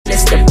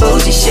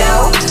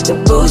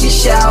bougie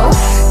show.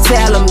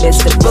 Tell them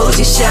it's the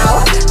bougie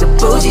show. The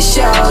bougie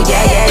show,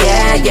 yeah, yeah,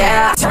 yeah,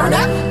 yeah. Turn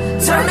up,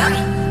 turn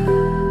up.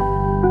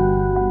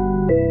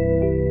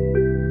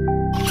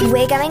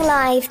 We're going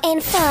live in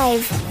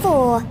 5,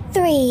 4,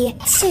 3,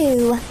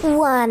 2,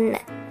 1.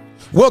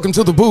 Welcome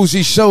to the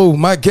Bougie Show.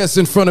 My guest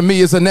in front of me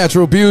is a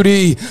natural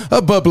beauty,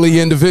 a bubbly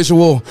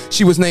individual.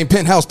 She was named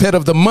Penthouse Pet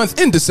of the Month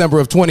in December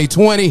of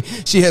 2020.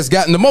 She has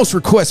gotten the most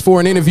requests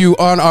for an interview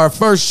on our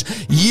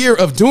first year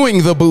of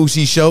doing the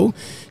Bougie Show.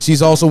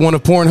 She's also one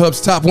of Pornhub's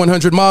top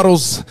 100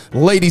 models.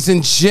 Ladies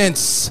and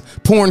gents,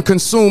 porn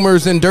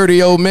consumers and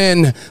dirty old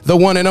men, the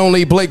one and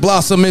only Blake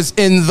Blossom is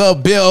in the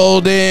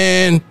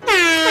building.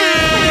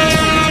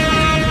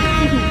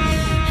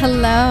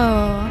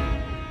 Hello.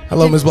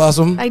 Hello, Ms.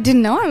 Blossom. I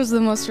didn't know I was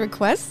the most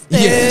requested.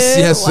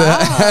 Yes. Wow.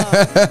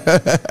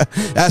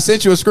 I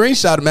sent you a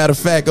screenshot, matter of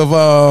fact,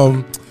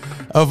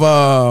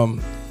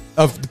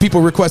 of people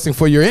requesting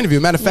for your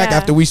interview. Matter of fact,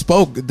 after we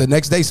spoke, the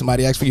next day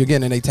somebody asked for you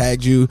again and they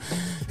tagged you.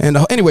 And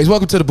anyways,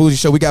 welcome to the Bougie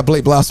Show. We got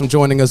Blake Blossom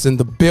joining us in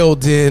the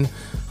building.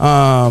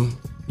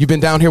 You've been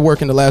down here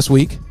working the last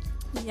week.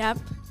 Yep.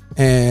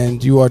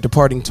 And you are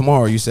departing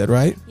tomorrow, you said,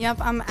 right? Yep,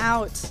 I'm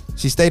out.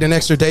 She stayed an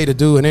extra day to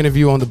do an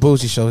interview on the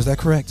Bougie Show. Is that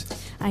correct?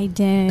 I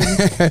did.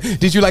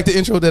 Did you like the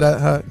intro that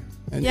I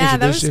yeah,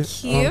 that was you?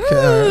 cute. Okay,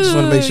 all right. Just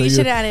want to make sure you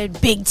should have added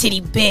big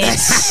titty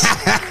bitch.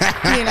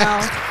 You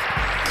know,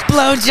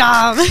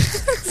 blowjob.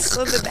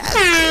 So the best.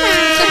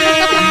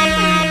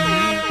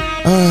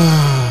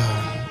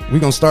 We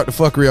gonna start the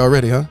fuckery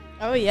already, huh?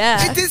 Oh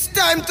yeah. It is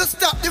time to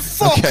stop the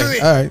fuckery. Okay,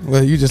 all right.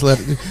 Well, you just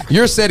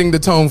you're setting the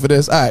tone for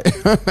this. All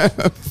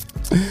right.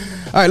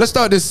 All right, let's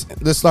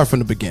start from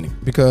the beginning,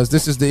 because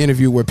this is the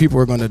interview where people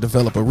are going to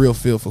develop a real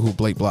feel for who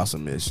Blake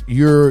Blossom is.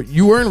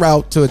 You were en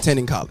route to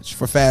attending college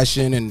for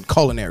fashion and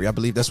culinary. I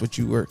believe that's what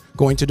you were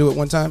going to do at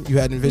one time. You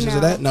had visions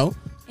of that? No?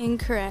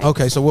 Incorrect.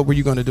 Okay, so what were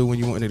you going to do when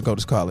you wanted to go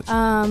to college?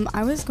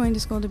 I was going to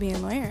school to be a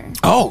lawyer.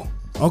 Oh,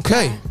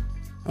 okay. Yeah.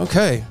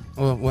 Okay.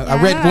 Well,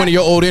 I read one of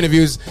your old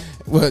interviews.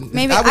 Well,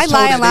 maybe I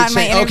lie a lot in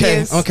my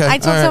interviews. Okay. I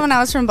told someone I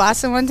was from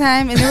Boston one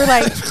time, and they were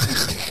like,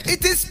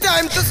 "It is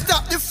time to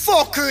stop the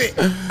fuckery."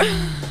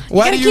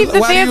 Why you gotta keep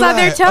the fans on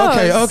their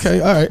toes. Okay,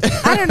 all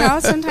right. I don't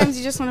know. Sometimes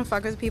you just want to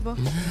fuck with people.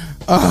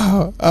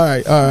 All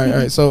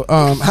right. So,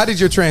 how did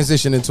your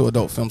transition into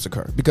adult films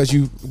occur? Because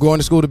you going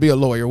to school to be a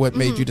lawyer. What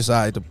made you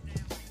decide to,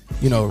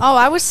 Oh,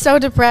 I was so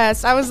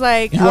depressed. I was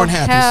like, you weren't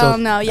happy. Hell so,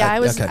 no. Yeah, I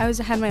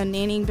had my own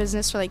nannying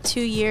business for like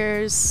 2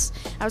 years.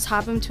 I was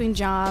hopping between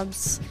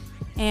jobs,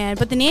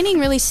 but the nannying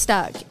really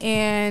stuck,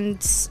 and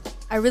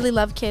I really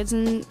love kids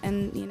and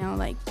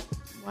like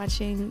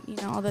watching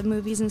all the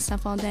movies and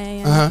stuff all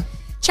day. And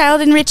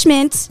child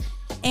enrichment,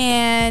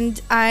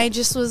 and I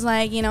just was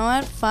like, you know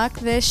what, fuck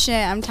this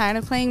shit. I'm tired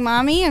of playing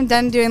mommy. I'm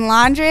done doing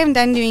laundry. I'm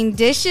done doing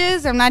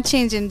dishes. I'm not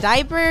changing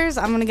diapers.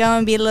 I'm gonna go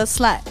and be a little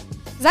slut,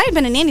 because I had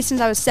been a nanny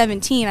since I was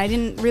 17. I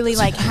didn't really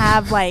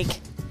have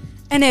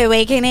an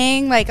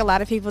awakening like a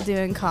lot of people do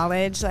in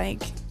college,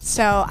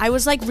 so I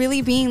was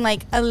really being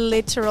a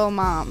literal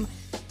mom.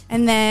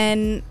 And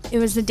then it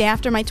was the day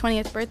after my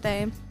 20th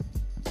birthday.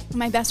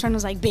 My best friend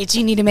was like, bitch,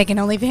 you need to make an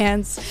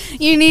OnlyFans.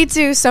 You need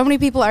to. So many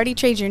people already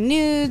trade your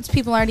nudes.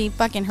 People already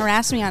fucking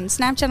harass me on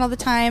Snapchat all the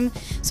time.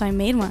 So I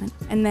made one.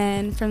 And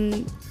then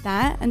from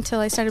that until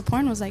I started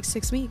porn was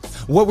 6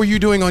 weeks. What were you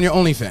doing on your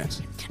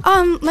OnlyFans?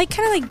 Kind of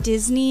like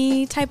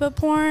Disney type of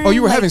porn. Oh,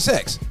 you were having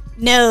sex?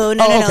 No.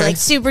 Okay.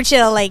 Super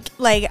chill.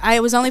 I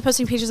was only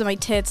posting pictures of my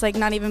tits,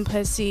 not even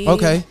pussy.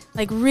 Okay.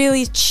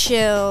 Really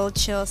chill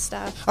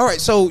stuff. All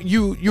right, so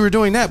you were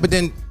doing that, but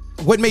then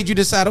what made you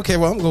decide, okay,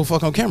 well, I'm going to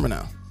fuck on camera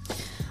now?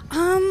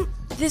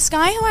 This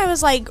guy who I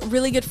was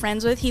really good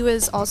friends with, he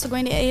was also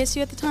going to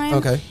ASU at the time.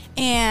 Okay.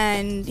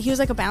 And he was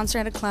a bouncer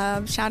at a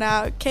club. Shout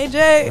out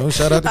KJ. Oh,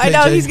 shout out to KJ. I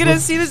know he's gonna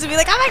see this and be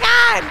like, oh my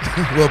god.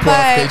 We'll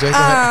applause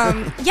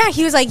KJ. Yeah,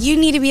 he was like, you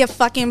need to be a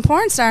fucking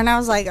porn star, and I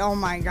was like, oh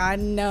my god,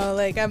 no,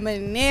 I'm a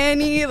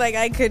nanny,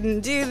 I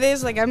couldn't do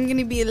this, I'm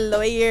gonna be a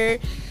lawyer.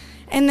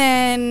 And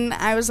then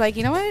I was like,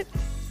 you know what?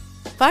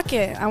 Fuck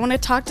it. I want to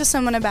talk to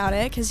someone about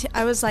it, because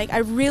I was I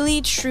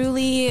really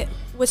truly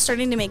was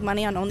starting to make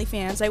money on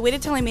OnlyFans. I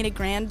waited till I made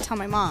 $1,000 to tell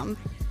my mom,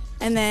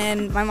 and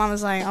then my mom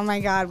was like, "Oh my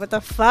god, what the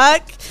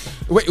fuck?"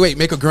 Wait,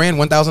 make $1,000,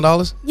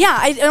 $1,000?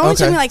 Yeah, it only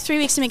took me 3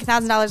 weeks to make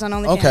 $1,000 on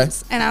OnlyFans, okay.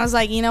 And I was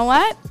like, you know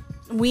what?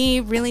 We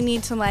really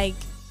need to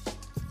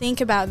think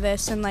about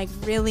this and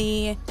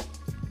really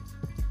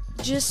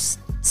just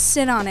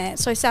sit on it.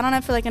 So I sat on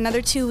it for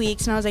another 2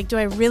 weeks, and I was like, do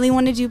I really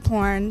want to do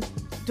porn?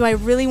 Do I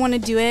really want to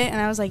do it?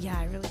 And I was like, yeah,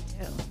 I really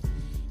do.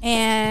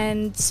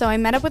 And so I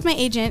met up with my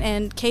agent,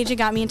 and KJ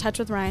got me in touch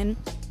with Ryan.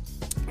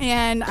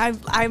 And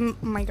I'm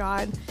oh my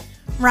god,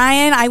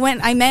 Ryan,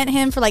 I met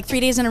him for 3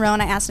 days in a row,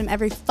 and I asked him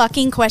every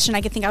fucking question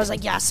I could think. I was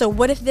like, yeah, so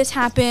what if this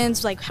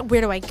happens?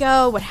 Where do I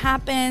go? What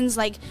happens?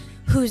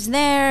 Who's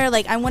there?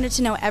 I wanted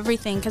to know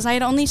everything, because I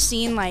had only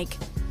seen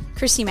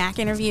Chrissy Mack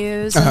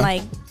interviews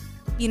and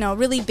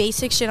really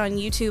basic shit on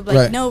YouTube.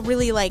 Right. No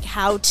really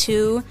how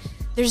to.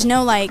 There's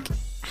no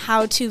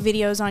how-to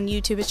videos on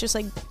YouTube. It's just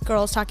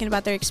girls talking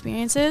about their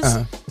experiences.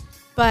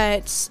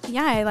 But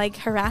yeah, I like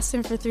harassed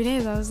him for 3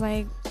 days. I was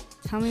like,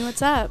 tell me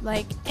what's up.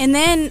 Like, and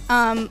then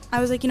I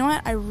was like, you know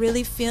what? I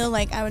really feel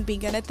like I would be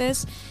good at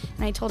this.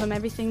 And I told him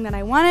everything that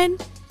I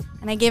wanted.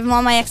 And I gave him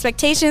all my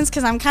expectations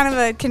because I'm kind of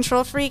a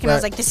control freak. And I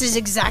was like, this is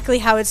exactly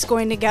how it's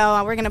going to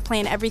go. We're going to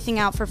plan everything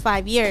out for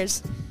 5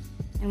 years.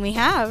 And we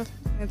have.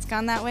 It's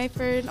gone that way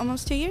for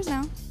almost 2 years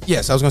now.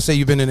 Yes, I was going to say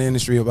you've been in the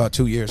industry about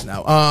 2 years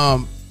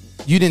now.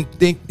 You didn't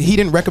think, he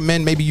didn't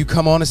recommend maybe you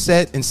come on a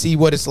set and see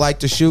what it's like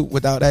to shoot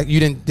without that? You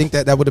didn't think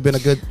that would have been a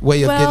good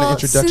way of getting an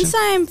introduction? Since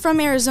I'm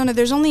from Arizona,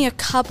 there's only a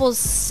couple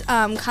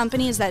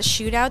companies that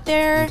shoot out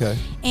there. Okay.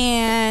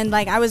 And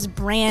like I was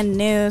brand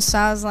new, so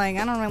I was like,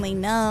 I don't really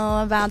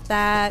know about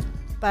that.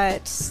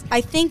 But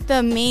I think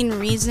the main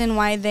reason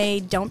why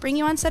they don't bring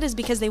you on set is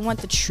because they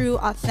want the true,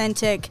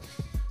 authentic,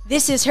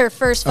 this is her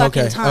first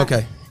fucking time.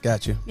 Okay,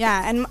 got you.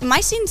 Yeah, and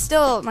my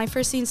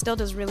first scene still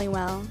does really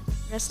well.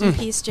 Rest in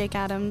peace, Jake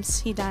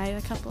Adams. He died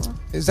a couple.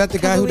 Is that the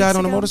guy who died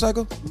on a ago.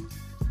 motorcycle?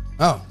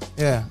 Oh,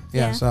 yeah.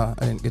 So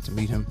I didn't get to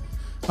meet him.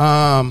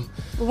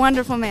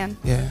 Wonderful man.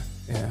 Yeah.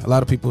 A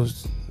lot of people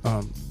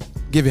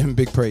giving him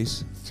big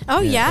praise.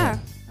 Oh yeah.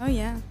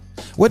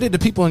 What did the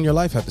people in your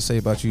life have to say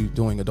about you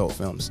doing adult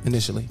films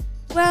initially?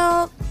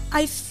 Well,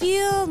 I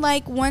feel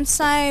like once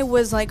I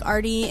was like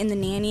already in the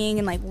nannying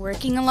and like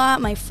working a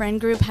lot, my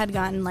friend group had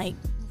gotten like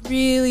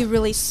really,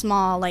 really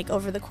small, like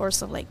over the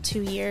course of like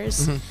 2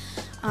 years.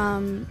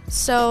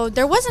 So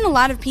there wasn't a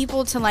lot of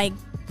people to like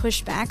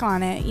push back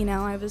on it. You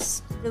know, I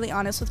was really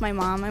honest with my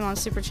mom. My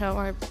mom's super chill.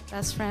 We're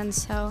best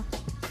friends. So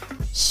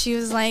she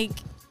was like,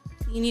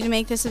 you need to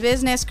make this a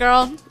business,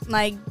 girl.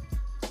 Like,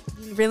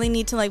 you really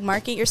need to like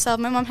market yourself.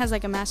 My mom has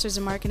like a master's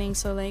in marketing.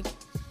 So like,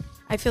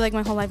 I feel like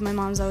my whole life, my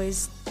mom's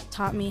always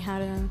taught me how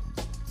to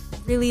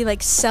really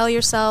like sell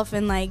yourself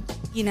and like,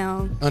 you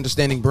know,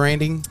 understanding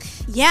branding.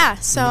 Yeah,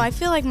 so I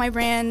feel like my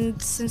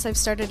brand since I've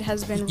started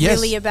has been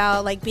really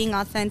about like being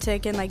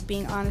authentic and like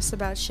being honest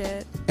about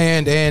shit.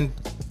 And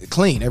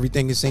clean.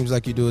 Everything it seems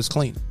like you do is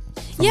clean.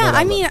 Yeah,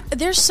 I mean,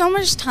 there's so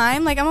much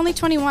time. Like I'm only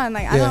 21.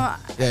 Like I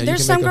don't.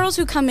 There's some girls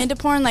who come into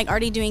porn like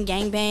already doing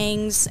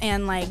gangbangs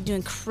and like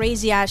doing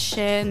crazy ass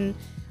shit, and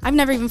I've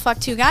never even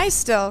fucked 2 guys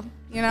still.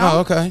 You know? Oh,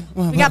 okay.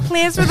 Well, we got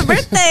plans for the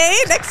birthday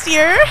next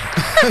year.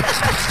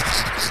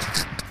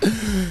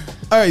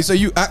 All right, so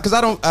because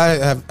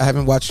I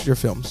haven't watched your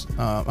films.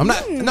 I'm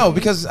not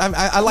because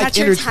I like not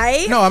your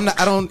type? No, I'm not.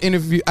 I don't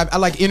interview. I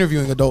like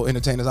interviewing adult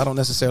entertainers. I don't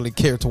necessily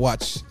care to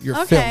watch your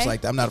films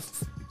like that. I'm not a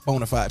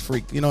bona fide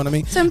freak. You know what I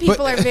mean? Some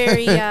people are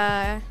very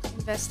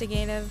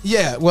investigative.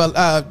 Yeah. Well,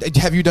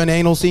 have you done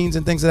anal scenes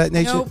and things of that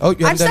nature? Nope. Oh,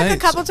 you I've stuck a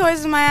couple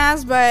toys in my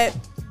ass, but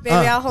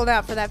baby, I'll hold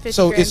out for that 50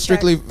 So grand it's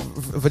strically check.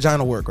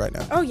 vaginal work right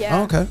now. Oh yeah.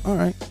 Oh, okay. All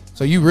right.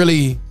 So you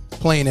really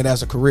playing it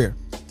as a career?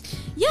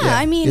 Yeah.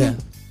 I mean.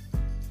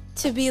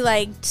 To be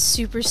like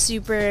super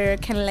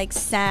kind of like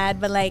sad,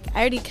 but like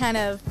I already kind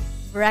of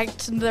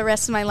wrecked the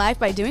rest of my life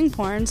by doing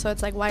porn, so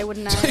it's like why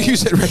wouldn't I? You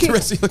said wreck the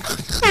rest of your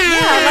life.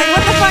 Yeah, like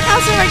what the fuck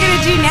else am I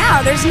gonna do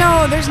now?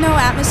 There's no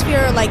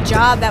atmosphere or like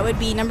job that would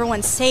be number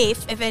one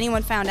safe if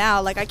anyone found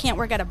out. Like I can't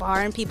work at a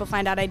bar and people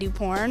find out I do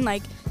porn.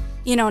 Like,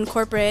 you know, in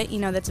corporate, you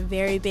know, that's a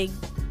very big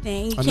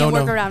thing. You can't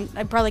work around.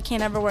 I probably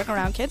can't ever work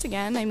around kids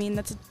again. I mean,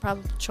 that's a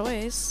probable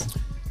choice.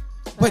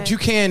 But you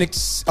can,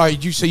 so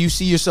you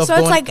see yourself. So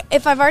going, it's like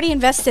if I've already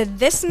invested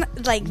this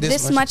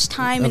much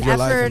time and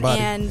effort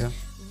and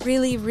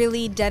really,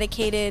 really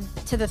dedicated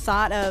to the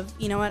thought of,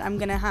 you know what, I'm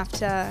gonna have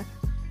to,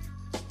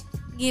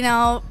 you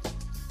know,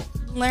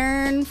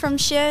 learn from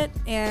shit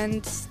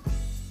and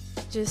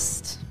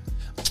just.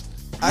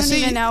 I don't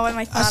even know what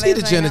my thought is. I see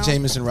the Jenna right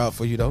Jameson route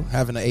for you though,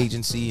 having an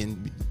agency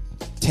and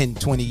 10,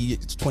 20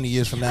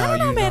 years from now. I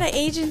don't know about an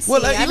agency.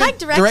 Well, I like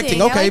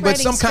directing. Okay, like but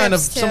some kind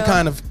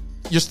of.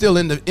 You're still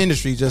in the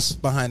industry,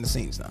 just behind the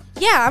scenes now.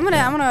 Yeah, I'm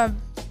gonna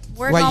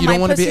work all my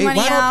pussy money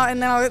out, and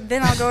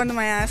then I'll go into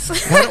my ass.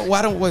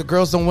 why don't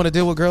girls don't want to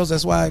deal with girls?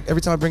 That's why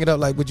every time I bring it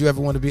up, like, would you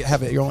ever want to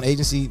have your own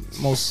agency?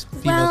 Most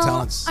female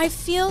talents. I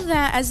feel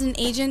that as an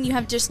agent, you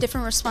have just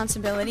different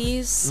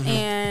responsibilities,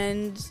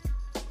 and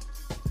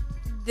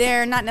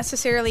they're not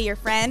necessarily your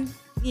friend.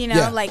 You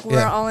know, like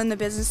we're all in the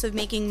business of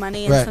making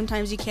money, and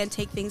sometimes you can't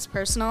take things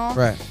personal.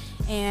 Right.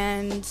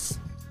 And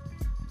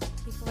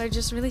people are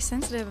just really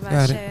sensitive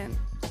about shit.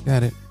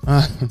 Got it.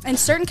 And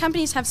certain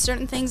companies have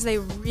certain things they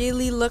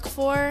really look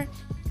for,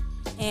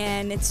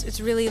 and it's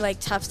really like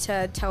tough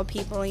to tell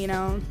people, you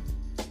know,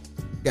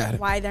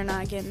 why they're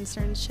not getting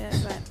certain shit.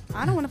 But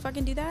I don't want to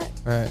fucking do that.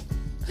 Right.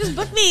 Just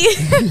book me.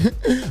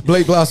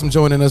 Blake Blossom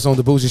joining us on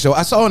the Bougie Show.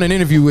 I saw in an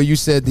interview where you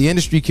said the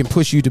industry can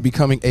push you to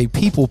becoming a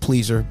people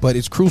pleaser, but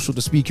it's crucial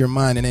to speak your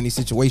mind in any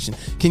situation.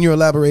 Can you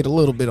elaborate a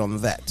little bit on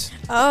that?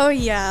 Oh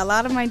yeah, a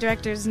lot of my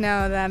directors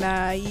know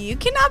that you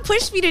cannot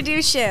push me to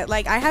do shit.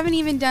 Like I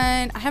haven't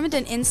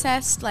done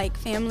incest, like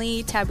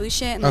family taboo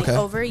shit in like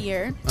over a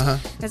year.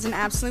 That's an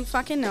absolute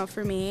fucking no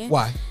for me.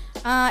 Why?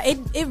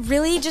 It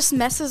really just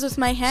messes with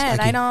my head.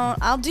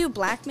 I'll do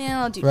blackmail,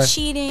 I'll do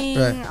cheating,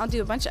 I'll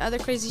do a bunch of other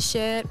crazy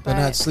shit. But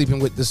not sleeping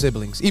with the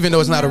siblings, even though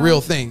it's not a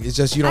real thing. It's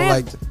just you don't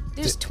like.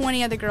 There's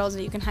 20 other girls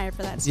that you can hire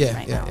for that scene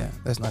right now. Yeah.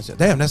 That's not shit.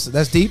 Damn,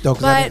 that's deep though.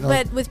 But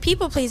with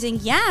people pleasing,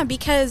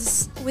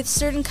 because with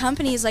certain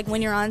companies, like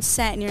when you're on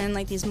set and you're in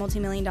like these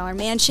multi-million-dollar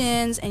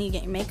mansions and you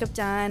get your makeup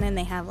done and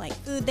they have like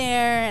food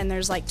there and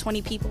there's like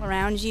 20 people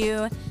around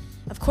you,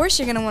 of course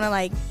you're gonna want to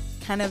like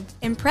kind of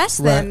impress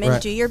them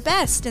and do your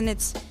best. And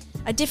it's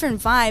a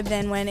different vibe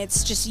than when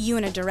it's just you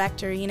and a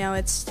director. You know,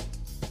 it's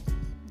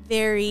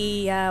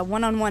very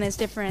one-on-one is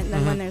different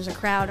than when there's a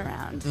crowd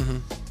around.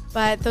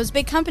 But those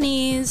big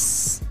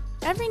companies,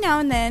 every now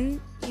and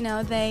then, you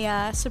know,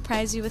 they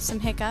surprise you with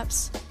some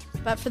hiccups.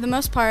 But for the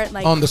most part,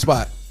 like... On the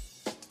spot?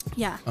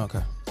 Yeah.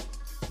 Okay.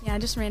 Yeah,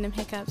 just random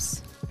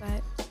hiccups.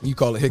 But you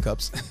call it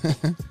hiccups.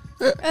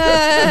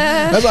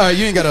 That's all right.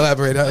 You ain't got to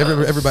elaborate.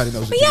 Everybody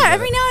knows. But yeah,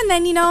 every now and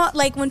then, you know,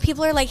 like when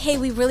people are like, hey,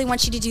 we really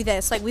want you to do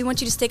this. Like, we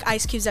want you to stick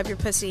ice cubes up your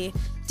pussy.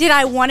 Did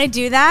I want to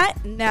do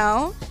that?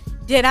 No.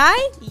 Did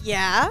I?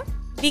 Yeah.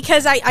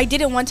 Because I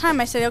did it one time.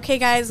 I said, okay,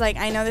 guys, like,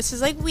 I know this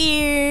is, like,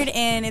 weird,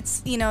 and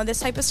it's, you know, this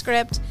type of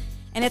script,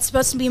 and it's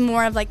supposed to be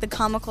more of, like, the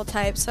comical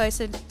type. So I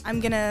said,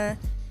 I'm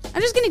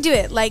just going to do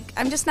it. Like,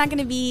 I'm just not going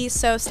to be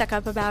so stuck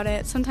up about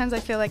it. Sometimes I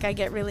feel like I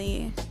get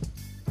really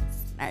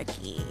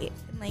snarky.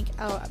 Like,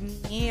 oh,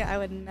 me, I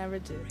would never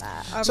do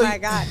that. Oh, so my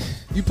God.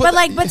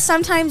 But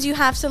sometimes you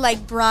have to,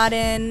 like,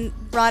 broaden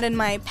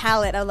my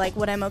palette of, like,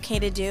 what I'm okay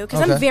to do.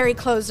 Because I'm very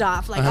closed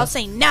off. Like, I'll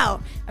say no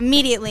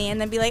immediately and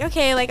then be like,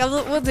 okay, like,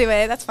 we'll do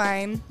it. That's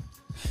fine.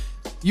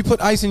 You put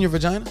ice in your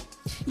vagina?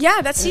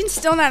 Yeah, that scene's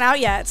still not out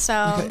yet,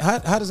 so. Okay.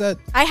 How does that?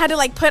 I had to,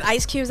 like, put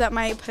ice cubes up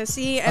my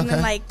pussy and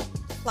then, like,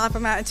 plop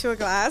them out into a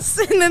glass.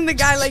 And then the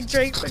guy, like,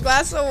 drinks a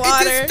glass of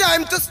water. It is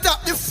time to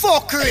stop the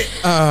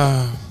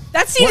fuckery.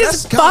 That scene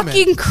is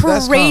fucking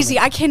crazy.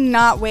 I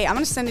cannot wait. I'm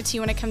going to send it to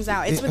you when it comes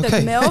out. It's with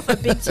a MILF, a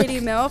big titty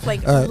MILF,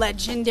 like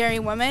legendary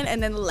woman,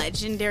 and then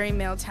legendary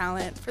male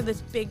talent for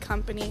this big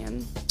company.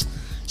 And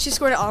she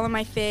scored it all in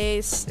my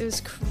face. It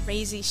was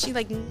crazy. She,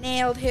 like,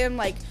 nailed him.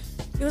 Like,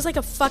 it was like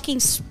a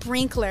fucking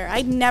sprinkler.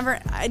 I'd never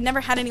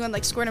had anyone,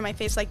 like, squirt in my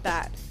face like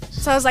that.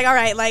 So I was like, all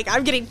right, like,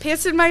 I'm getting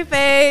pissed in my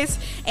face,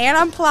 and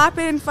I'm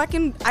plopping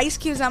fucking ice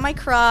cubes on my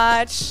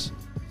crotch.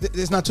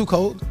 It's not too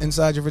cold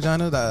inside your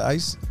vagina, the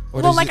ice?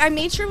 Well, like, I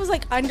made sure it was,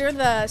 like, under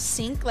the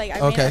sink. Like, I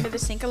made it under the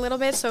sink a little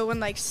bit so it wouldn't,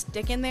 like,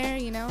 stick in there,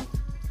 you know?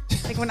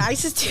 Like, when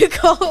ice is too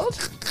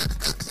cold.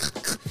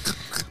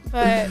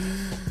 But,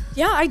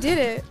 yeah, I did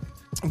it.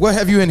 What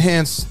have you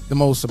enhanced the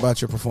most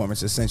about your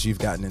performances since you've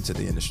gotten into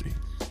the industry?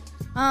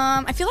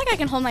 I feel like I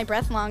can hold my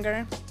breath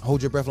longer.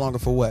 Hold your breath longer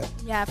for what?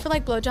 Yeah, for,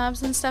 like,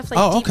 blowjobs and stuff,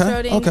 like deep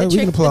throating. Okay,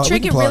 the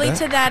trick really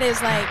to that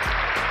is, like,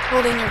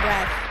 holding your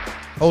breath.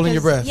 Holding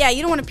your breath? Yeah,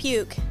 you don't want to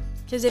puke.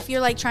 Because if you're,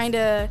 like, trying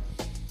to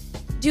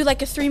do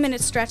like a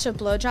 3-minute stretch of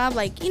blowjob,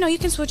 like, you know, you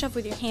can switch up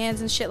with your hands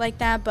and shit like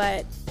that,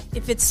 but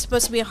if it's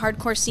supposed to be a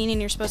hardcore scene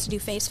and you're supposed to do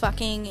face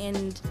fucking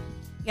and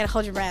you gotta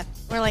hold your breath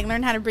or like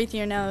learn how to breathe through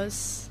your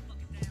nose.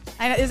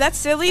 Is that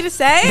silly to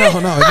say?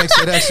 No,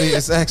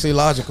 it's actually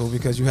logical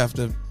because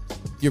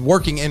you're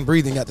working and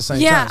breathing at the same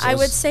time. Yeah, so I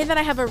would say that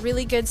I have a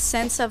really good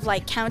sense of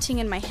like counting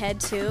in my head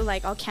too.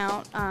 Like I'll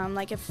count,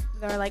 like if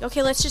they're like,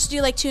 okay, let's just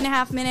do like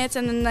 2.5 minutes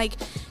and then like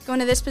go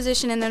into this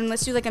position and then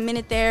let's do like a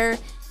minute there.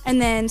 And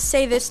then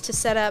say this to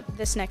set up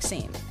this next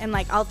scene. And,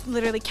 like, I'll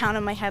literally count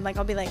in my head. Like,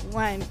 I'll be like,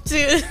 1,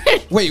 2.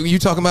 Wait, were you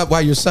talking about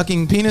while you're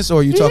sucking penis? Or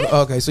are you talking...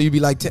 Okay, so you'd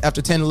be like,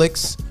 after 10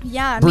 licks,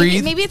 yeah,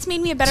 breathe? Maybe it's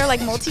made me a better, like,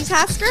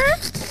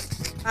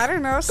 multitasker. I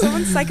don't know.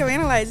 Someone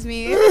psychoanalyzed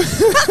me.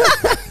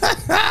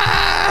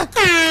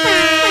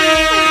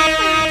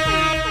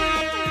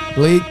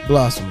 Blake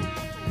Blossom.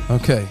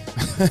 Okay.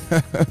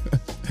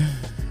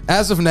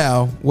 As of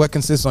now, what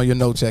consists on your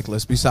no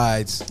checklist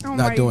besides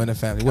not doing a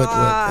family? What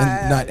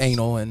and not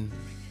anal and...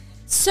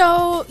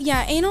 So,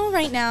 yeah, anal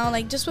right now,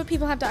 like, just what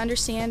people have to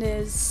understand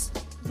is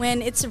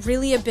when it's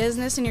really a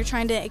business and you're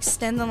trying to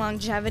extend the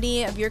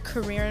longevity of your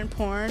career in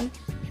porn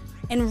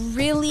and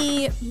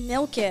really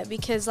milk it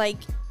because, like,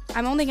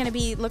 I'm only going to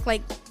be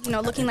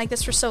looking like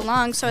this for so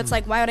long. So it's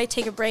like, why would I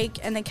take a break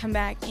and then come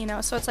back, you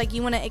know? So it's like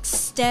you want to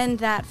extend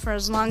that for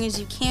as long as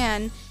you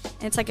can.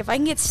 And it's like, if I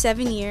can get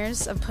 7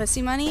 years of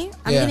pussy money,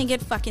 I'm going to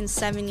get fucking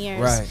 7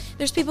 years. Right.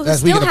 There's people who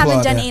still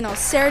haven't done anal.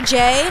 Sarah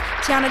J,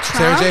 Tiana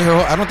Trump. Sarah J,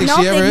 I don't think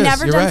she ever is. They've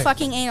never done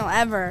fucking anal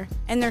ever.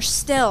 And they're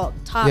still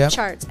top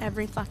charts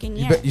every fucking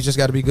year. You just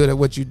got to be good at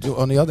what you do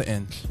on the other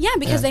end. Yeah,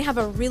 because they have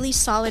a really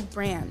solid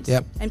brand.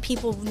 Yep. And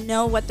people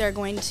know what they're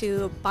going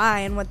to buy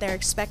and what they're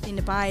expecting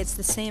to buy. It's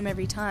the same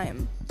every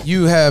time.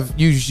 You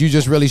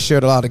just really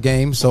shared a lot of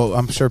game, so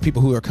I'm sure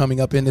people who are coming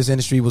up in this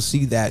industry will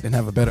see that and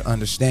have a better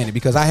understanding.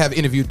 Because I have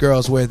interviewed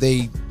girls where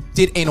they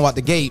did anal out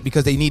the gate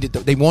because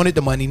they wanted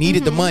the money,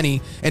 needed the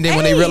money, and then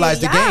when they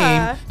realized the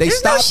game, they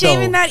stopped. There's no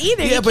shame in that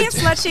either. You can't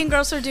slut shame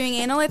girls for doing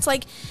anal. It's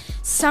like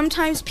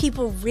sometimes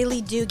people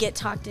really do get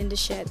talked into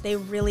shit. They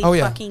really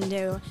fucking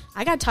do.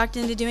 I got talked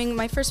into doing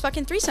my first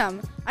fucking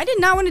threesome. I did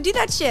not want to do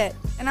that shit,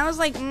 and I was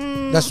like,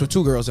 That's for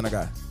 2 girls and a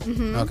guy.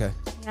 Okay.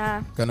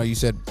 Yeah. I know you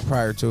said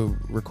prior to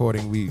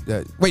recording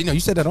wait, no, you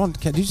said that on.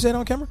 Did you say it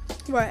on camera?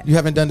 What? You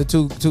haven't done the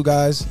two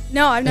guys?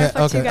 No, I've never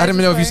fucked two guys. I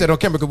didn't know if you before. said on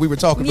camera because we were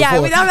talking Yeah,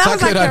 before. that was on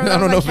camera. I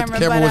don't know if the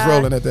camera was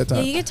rolling at that time.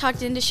 Yeah, you get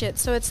talked into shit.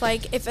 So it's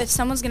like if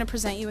someone's gonna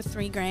present you with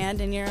 $3,000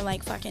 and you're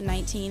like fucking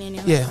 19 and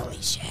you're like,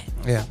 holy shit.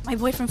 Yeah. My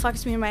boyfriend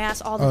fucks me in my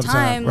ass all the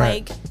time.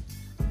 Right. Like,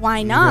 why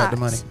You not? got the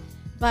money.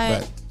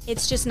 But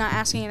it's just not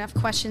asking enough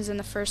questions in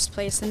the first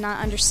place and not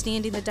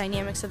understanding the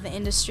dynamics of the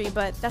industry.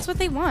 But that's what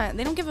they want.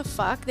 They don't give a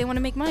fuck. They want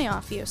to make money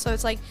off you. So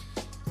it's like,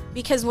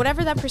 because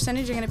whatever that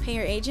percentage you're going to pay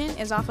your agent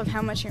is off of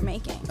how much you're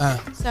making.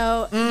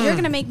 So you're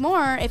going to make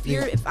more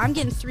if I'm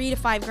getting $3,000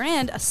 to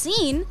 $5,000 a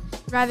scene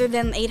rather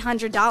than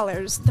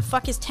 $800. The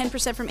fuck is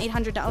 10% from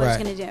 $800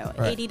 going to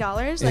do? Right.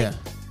 $80?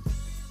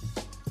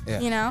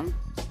 Like, you know?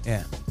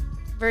 Yeah.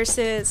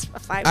 Versus a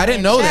 $5,000 I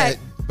didn't know check. that.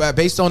 But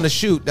based on the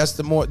shoot, that's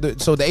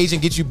so the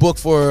agent gets you booked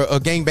for a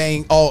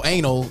gangbang all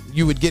anal,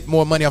 you would get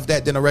more money off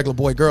that than a regular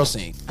boy-girl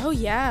scene. Oh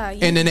yeah,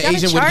 and then the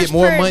agent would get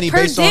more money per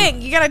based dick.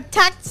 on. You gotta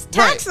tax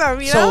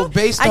them. You So know.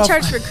 based I off,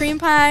 charge for cream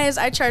pies.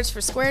 I charge for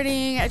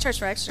squirting. I charge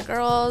for extra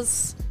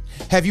girls.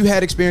 Have you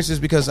had experiences?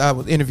 Because I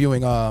was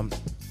interviewing one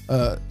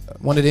of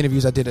the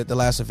interviews I did at the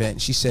last event.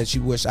 And she said she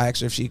wished I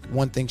asked her if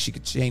one thing she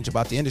could change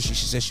about the industry.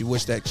 She said she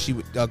wished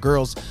that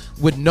girls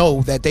would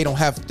know that they don't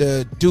have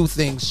to do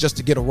things just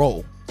to get a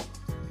role.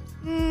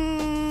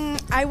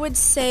 I would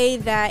say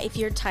that if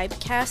you're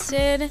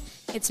typecasted,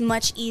 it's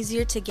much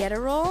easier to get a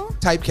role.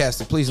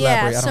 Typecasted, please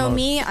elaborate.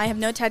 Yeah, I have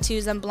no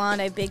tattoos. I'm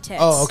blonde. I have big tits.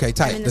 Oh, okay,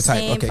 I'm in the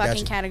same Okay, fucking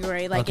gotcha.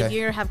 category. Like if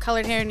you have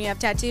colored hair and you have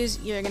tattoos,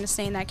 you're gonna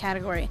stay in that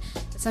category.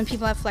 But some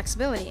people have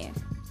flexibility.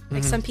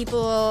 Like some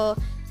people,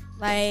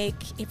 like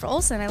April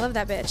Olsen. I love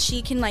that bitch.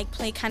 She can like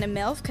play kind of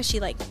MILF because she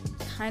like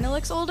kind of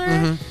looks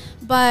older.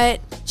 But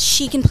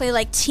she can play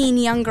like teen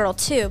young girl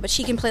too. But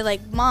she can play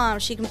like mom.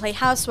 She can play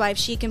housewife.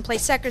 She can play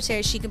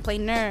secretary. She can play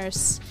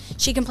nurse.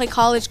 She can play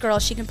college girl.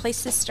 She can play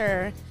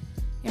sister.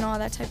 You know, all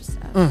that type of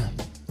stuff.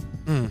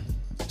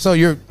 So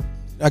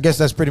I guess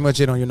that's pretty much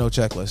it on your no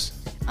checklist.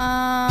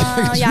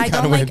 Yeah,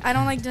 I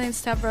don't like doing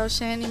step bro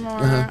shit anymore.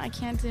 I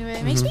can't do it.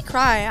 It makes me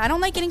cry. I don't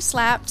like getting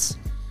slapped.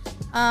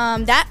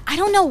 That I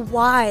don't know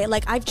why.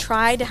 Like I've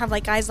tried to have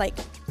like guys like,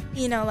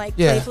 you know, like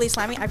playfully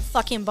slap me. I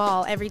fucking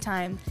bawl every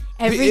time.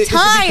 Is it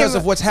because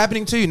of what's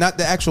happening to you, not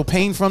the actual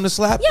pain from the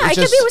slap? Yeah, it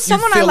could be with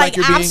someone I like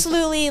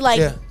absolutely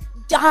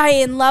die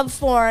in love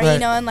for, you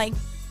know, and like,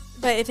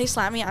 but if they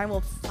slap me, I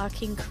will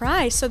fucking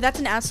cry. So that's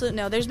an absolute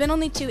no. There's been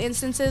only 2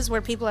 instances where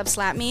people have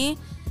slapped me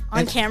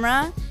on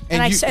camera,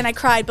 and I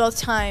cried both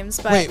times.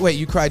 But wait,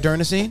 you cried during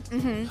the scene?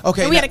 Mm-hmm.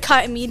 Okay, and we had to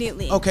cut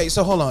immediately. Okay,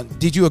 so hold on.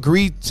 Did you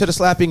agree to the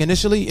slapping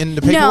initially in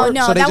the paperwork?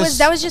 No,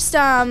 that was just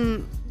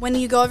when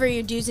you go over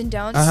your do's and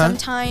don'ts.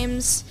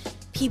 Sometimes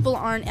people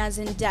aren't as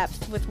in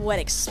depth with what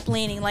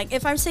explaining. Like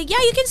if I'm saying, yeah,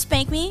 you can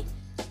spank me.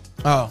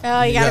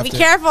 Oh, you gotta be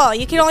careful.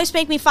 You can only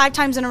spank me 5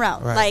 times in a row,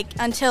 like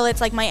until it's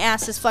like my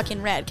ass is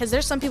fucking red. Because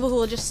there's some people who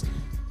will just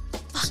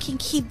fucking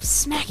keep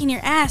smacking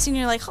your ass, and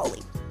you're like,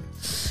 holy.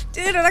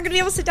 Dude, I'm not gonna be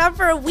able to sit down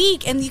for a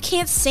week, and you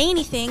can't say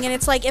anything. And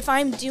it's like if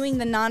I'm doing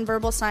the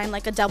nonverbal sign,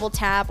 like a double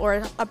tap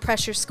or a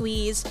pressure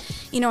squeeze,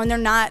 you know, and they're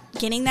not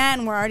getting that,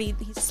 and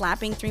he's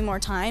slapping 3 more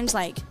times,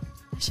 like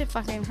that shit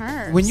fucking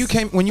hurts.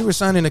 When you were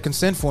signing the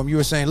consent form, you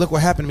were saying, "Look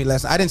what happened to me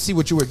last night." I didn't see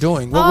what you were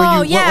doing. What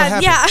were you?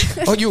 Yeah.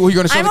 Oh, you were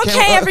gonna show I'm the okay,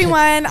 camera?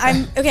 everyone.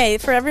 I'm okay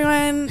for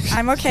everyone.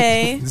 I'm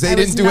okay. They I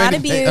was didn't do not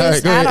anything.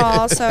 abused All right, at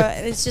all. So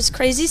it's just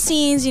crazy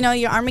scenes. You know,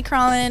 you're army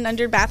crawling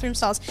under bathroom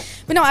stalls.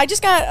 But no, I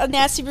just got a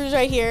nasty bruise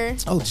right here.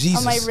 Oh Jesus!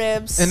 On my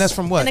ribs. And that's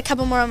from what? And a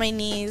couple more on my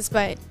knees.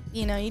 But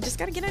you know, you just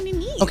gotta get on your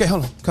knees. Okay,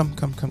 hold on.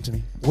 Come to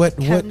me. What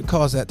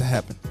caused that to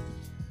happen?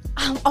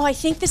 I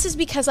think this is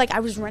because like I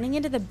was running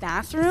into the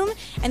bathroom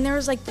and there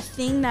was like the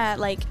thing that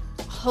like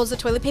holds the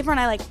toilet paper, and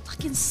I like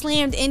fucking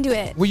slammed into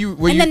it.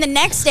 Then the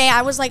next day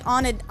I was like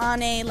on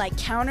a like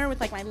counter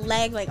with like my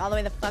leg like all the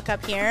way the fuck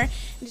up here,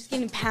 and just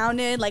getting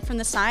pounded like from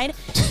the side.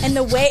 And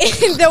the way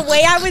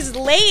I was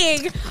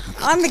laying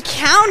on the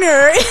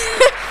counter,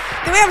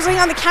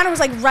 was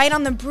like right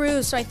on the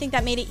bruise. So I think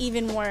that made it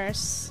even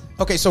worse.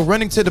 Okay, so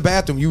running to the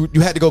bathroom, you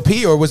had to go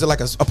pee, or was it like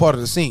a part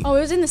of the scene? Oh,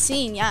 it was in the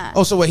scene, yeah.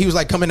 Oh, so what, he was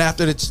like coming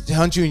after to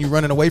hunt you and you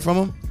running away from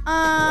him?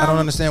 I don't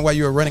understand why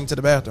you were running to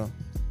the bathroom.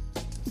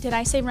 Did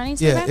I say running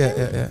to the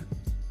bathroom? Yeah.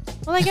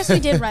 Well, I guess we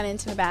did run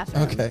into the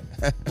bathroom. Okay.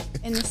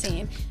 In the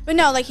scene. But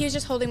no, like he was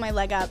just holding my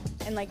leg up,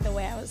 and like the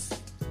way I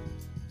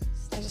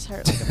just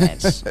hurt like a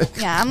bitch.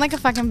 Yeah, I'm like a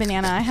fucking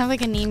banana. I have like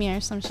anemia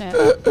or some shit.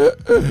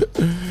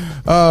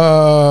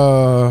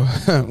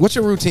 What's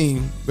your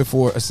routine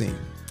before a scene?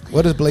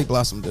 What does Blake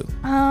Blossom do?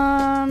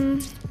 I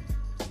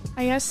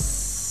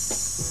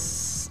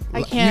guess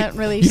I can't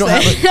really say.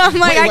 I'm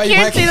like, I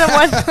can't say the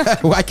one.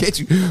 Why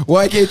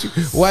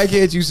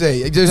can't you say?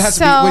 It just has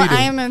so to be. What do you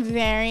do? I am a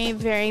very,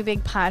 very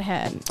big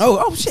pothead.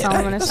 Oh shit!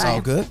 That's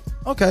all good.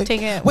 Okay.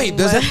 Take it. Wait,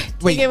 does that?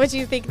 Wait. Take it what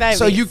you think that.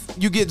 So you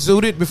get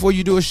zooted before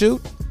you do a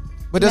shoot,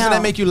 but doesn't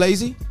that make you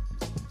lazy?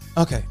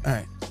 Okay. All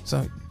right.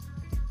 So.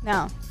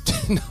 No.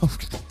 No.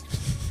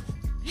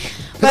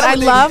 But I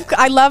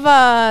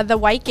love the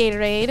white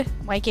Gatorade.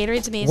 White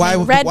Gatorade's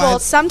amazing. Red Bull.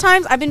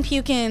 Sometimes I've been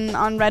puking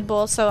on Red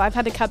Bull, so I've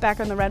had to cut back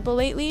on the Red Bull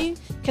lately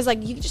because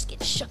like you just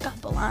get shook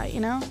up a lot,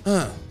 you know.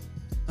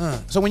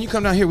 So when you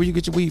come down here, where you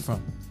get your weed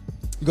from?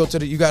 You go to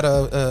the. You got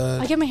a.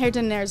 I get my hair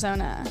done in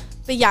Arizona,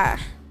 but yeah,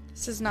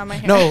 this is not my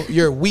hair. No,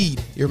 your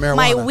weed, your marijuana.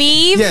 My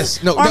weave.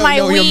 Yes, no, or no, my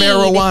no, your weed.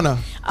 marijuana.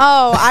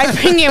 Oh, I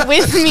bring it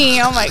with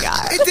me. Oh my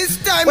god. It is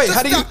time to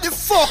stop the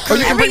fuckery. Oh,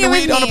 you can bring the it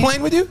weed with on the me.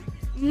 plane with you?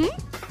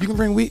 You can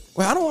bring weed.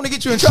 Well, I don't want to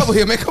get you in trouble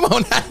here, man. Come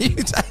on now. You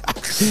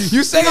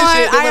saying You know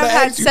shit. what? I have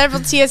had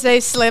several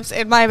TSA slips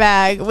in my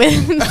bag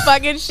with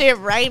fucking shit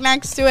right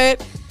next to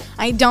it.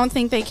 I don't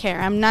think they care.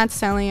 I'm not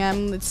selling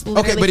them. It's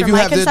literally for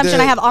my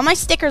consumption. I have all my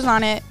stickers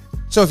on it.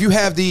 So if you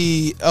have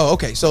the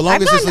so long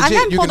as it's legit, I've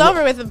gotten pulled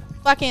over with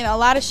a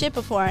lot of shit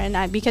before,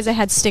 and because I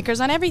had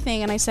stickers on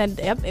everything, and I said,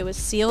 "Yep, it was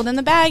sealed in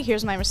the bag.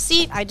 Here's my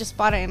receipt. I just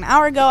bought it an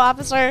hour ago,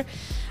 officer.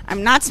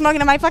 I'm not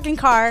smoking in my fucking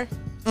car."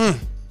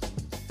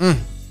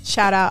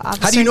 Shout out,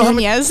 Officer How do you know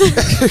Nunez.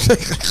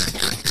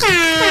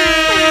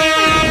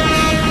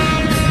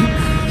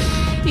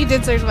 He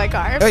did search my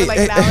car for like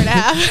an hour and a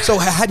half. So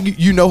how do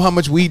you know how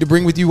much weed to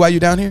bring with you while you're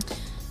down here?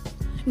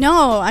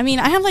 No, I mean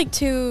I have like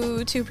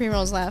two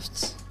pre-rolls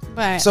left.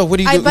 But so what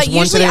do you do? But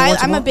usually I'm a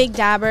tomorrow? big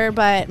dabber,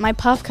 but my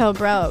Puffco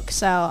broke,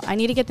 so I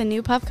need to get the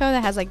new Puffco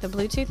that has like the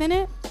Bluetooth in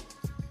it.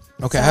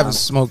 Okay, so, I haven't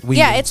smoked weed.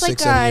 Yeah, in it's 6, like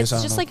 7 years,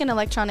 it's just like an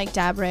electronic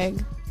dab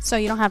rig, so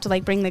you don't have to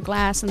like bring the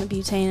glass and the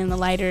butane and the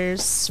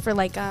lighters for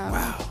like.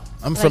 Wow.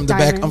 I'm like from the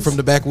diamonds. back. I'm from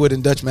the backwood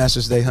in Dutch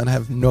Masters Day, hun. I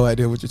have no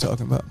idea what you're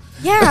talking about.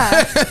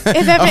 Yeah,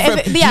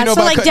 so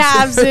like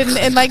dabs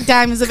and like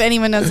diamonds. If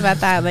anyone knows about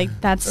that, like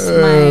that's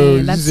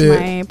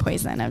my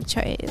poison of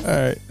choice. All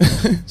right.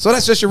 So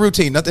that's just your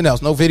routine, nothing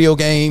else. No video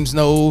games,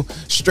 no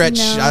stretch.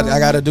 No. I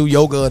gotta do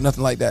yoga or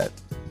nothing like that.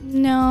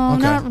 No,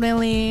 Okay. not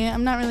really.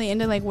 I'm not really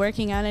into like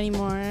working out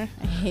anymore.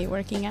 I hate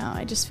working out.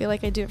 I just feel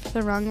like I do it for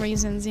the wrong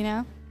reasons, you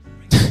know.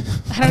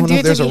 I don't do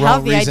it to be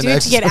healthy. I do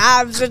it to get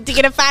abs and to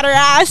get a fatter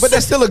ass. But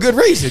that's still a good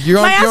reason.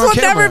 You're my on, ass you're on will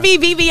camera. never be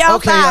BBL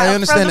okay, fat. I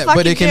understand that,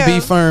 but it can be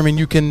firm, and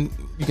you can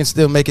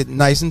still make it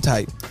nice and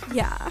tight.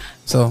 Yeah.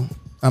 So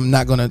I'm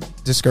not gonna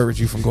discourage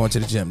you from going to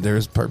the gym. There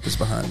is purpose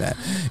behind that.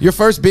 Your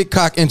first big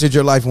cock entered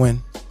your life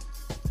when?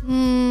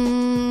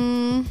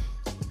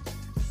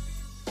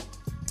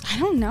 I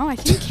don't know. I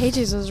think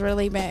KJ's was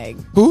really big.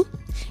 Who?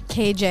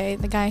 KJ,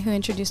 the guy who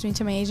introduced me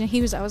to my agent.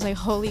 I was like,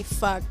 holy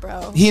fuck,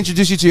 bro. He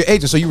introduced you to your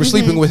agent, so you were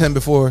sleeping with him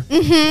before.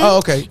 Oh,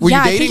 okay. Were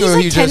you dating, I think or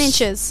he's you like 10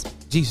 just? inches.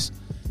 Jeez.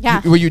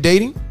 Yeah. Were you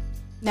dating?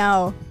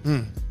 No.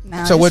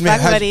 No. So what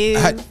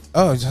made?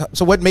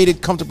 So what made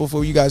it comfortable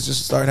for you guys just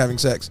to start having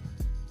sex?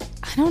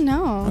 I don't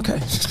know. Okay.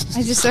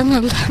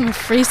 I'm a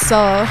free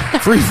soul.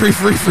 Free.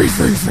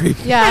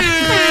 Yeah.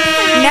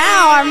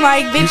 Now I'm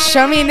like, bitch,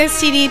 show me an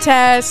STD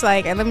test.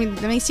 Like, let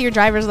me see your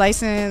driver's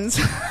license.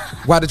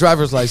 Why the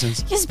driver's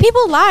license? Because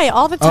people lie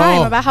all the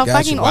time about how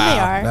fucking old they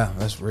are. Wow,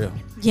 that's real.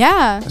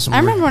 Yeah. That's I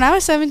remember when I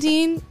was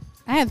 17,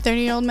 I had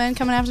 30-year-old men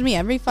coming after me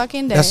every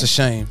fucking day. That's a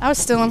shame. I was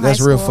still in high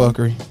school. That's real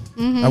fuckery.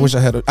 I wish I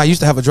had I used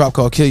to have a drop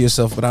called Kill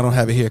Yourself, but I don't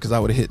have it here because I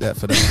would have hit that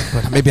for them.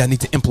 But maybe I need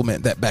to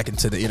implement that back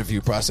into the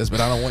interview process, but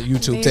I don't want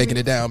YouTube taking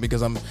it down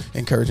because I'm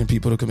encouraging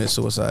people to commit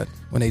suicide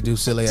when they do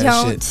silly ass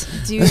shit.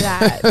 Don't do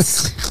that.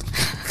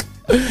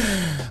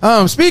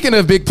 Speaking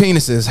of big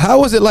penises, how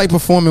was it like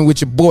performing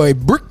with your boy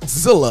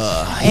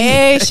Brickzilla?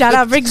 Hey, shout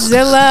out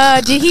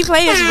Brickzilla. Did he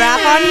play his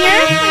rap on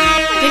here?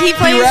 Did he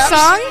play his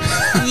song?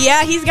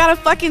 Yeah, he's got a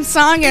fucking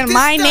song and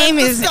my name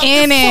is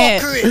in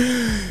it.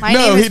 My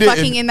name is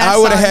fucking in that song. I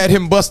would have had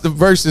him bust the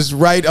verses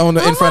right on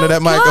in front of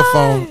that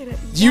microphone.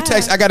 You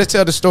text. I got to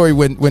tell the story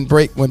when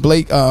Blake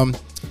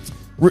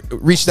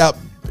reached out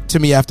to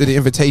me after the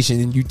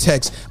invitation, and you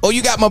text, "Oh,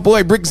 you got my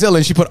boy Brickzilla,"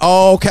 and she put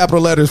all capital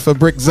letters for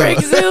Brickzilla.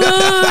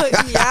 Brickzilla.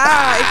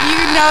 Yeah, if you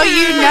know,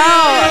 you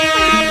know.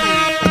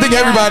 I think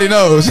everybody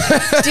knows.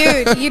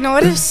 Dude, you know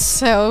what is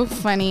so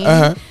funny?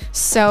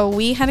 So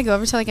we had to go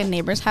over to like a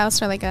neighbor's house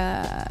for like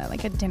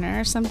a dinner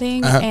or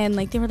something, and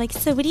like they were like,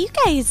 "So what do you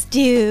guys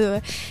do?"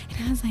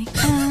 And I was like,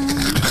 "I'm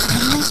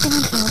like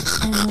gonna build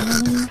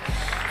film.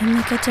 I'm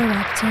like a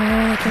director,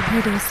 like a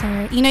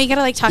producer. You know, you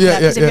gotta like talk it up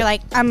because if you're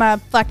like, I'm a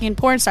fucking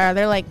porn star,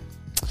 they're like,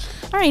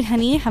 all right,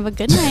 honey, have a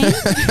good night.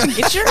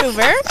 Get your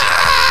Uber."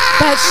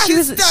 But she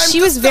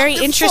was very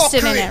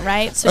interested in it,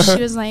 right? So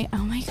she was like, "Oh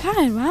my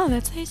god, wow,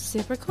 that's like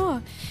super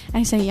cool." And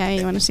I said, "Yeah,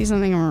 you want to see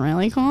something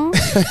really cool?"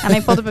 And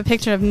I pulled up a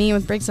picture of me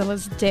with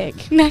Brickzilla's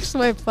dick next to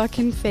my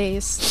fucking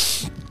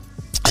face.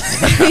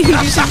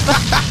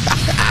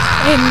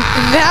 And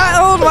that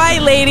old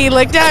white lady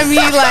looked at me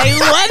like,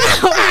 "What?"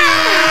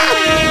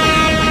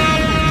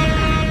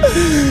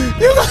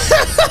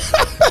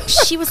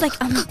 She was like,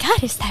 "Oh my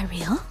god, is that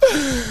real?"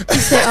 I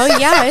said, "Oh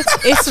yeah,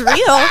 it's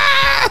real.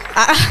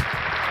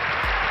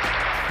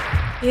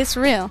 It's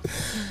real."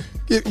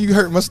 You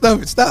hurt my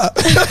stomach. Stop.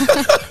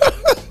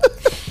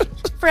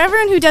 For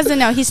everyone who doesn't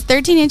know, he's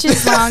 13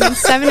 inches long and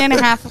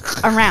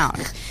 7.5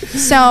 around.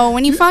 So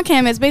when you fuck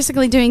him, it's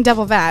basically doing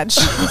double vag.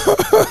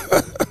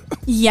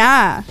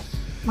 Yeah.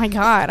 My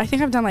God, I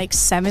think I've done like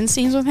 7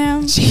 scenes with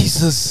him.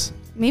 Jesus.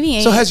 Maybe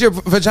 8. So has your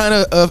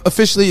vagina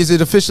officially? Is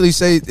it officially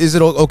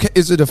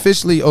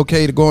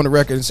okay to go on the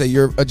record and say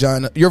your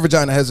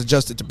vagina has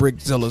adjusted to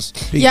Brickzilla's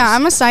penis? Yeah,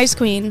 I'm a size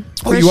queen.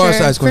 Oh, you are a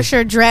size queen for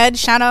sure. Dread,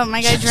 shout out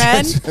my guy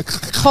Dread.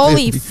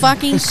 Holy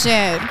fucking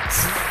shit.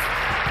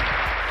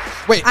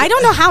 Wait, I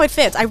don't know how it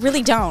fits. I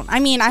really don't. I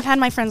mean, I've had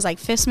my friends like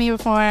fist me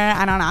before.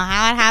 I don't know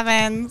how it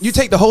happens. You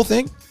take the whole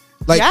thing?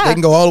 Like Yeah. they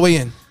can go all the way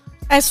in.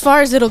 As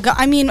far as it'll go.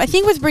 I mean, I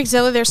think with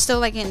Brickzilla, there's still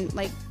like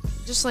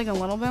just like a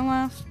little bit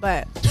left,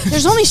 but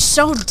there's only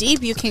so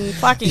deep you can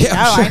fucking go.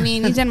 Sure. I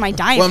mean, he's in my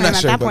diaphragm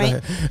at that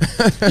point.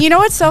 You know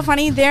what's so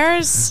funny? There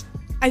was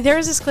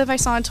this clip I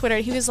saw on Twitter.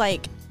 He was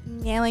like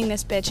nailing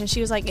this bitch, and she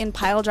was like in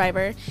pile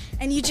driver,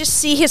 and you just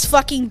see his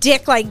fucking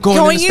dick like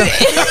going in. Am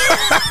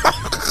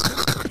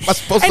I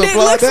supposed And to it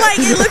applaud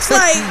looks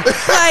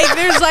that? like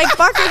there's like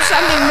fucking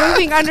something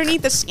moving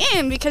underneath the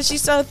skin because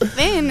she's so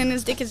thin, and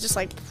his dick is just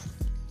like.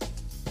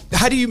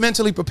 How do you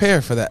mentally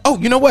prepare for that? Oh,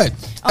 you know what?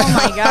 Oh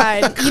my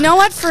God! You know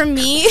what? For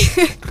me,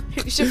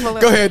 you should pull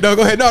it. Go ahead. No,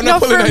 go ahead. No, I'm not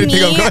pulling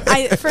anything up.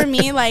 For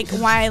me, like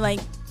why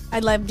I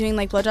love doing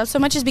like blowjobs so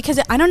much is because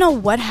I don't know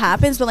what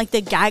happens, but like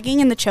the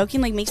gagging and the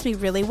choking like makes me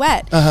really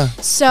wet.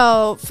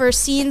 So for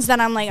scenes that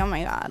I'm like, oh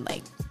my God,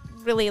 like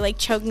really like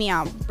choke me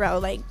out, bro,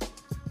 like.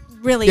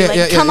 Really,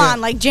 come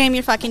on, like jam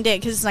your fucking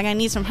dick because it's like I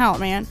need some help,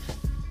 man.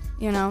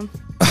 You know.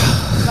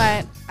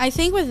 But I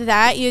think with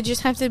that you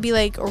just have to be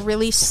like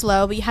really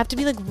slow, but you have to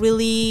be like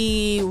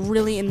really,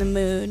 really in the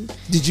mood.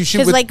 Did you shoot?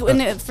 Because like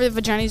for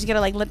the vaginas, you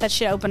gotta like let that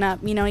shit open up.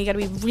 You know, you gotta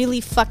be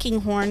really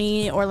fucking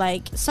horny, or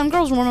like some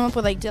girls warm up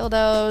with like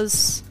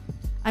dildos.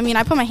 I mean,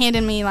 I put my hand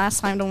in me last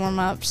time to warm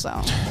up,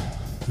 so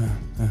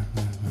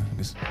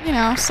you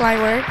know, sly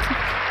work.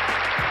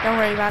 Don't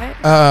worry about it.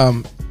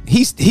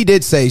 He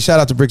did say,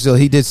 shout out to Brickzilla,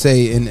 he did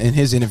say in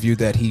his interview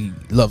that he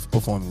loved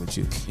performing with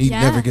you. He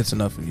never gets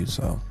enough of you,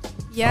 so.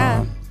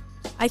 Yeah.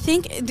 I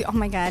think, oh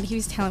my God, he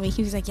was telling me,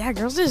 he was like, yeah,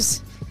 girls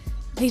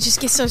they just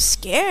get so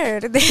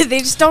scared. They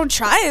just don't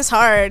try as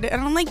hard.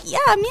 And I'm like, yeah,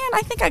 man,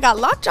 I think I got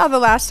lockjaw the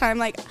last time.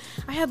 Like,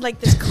 I had like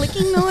this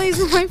clicking noise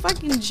in my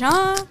fucking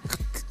jaw.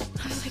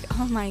 I was like,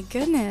 oh my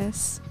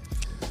goodness.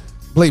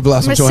 Blade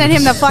Blossom. I'm gonna send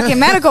him the fucking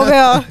medical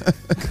bill.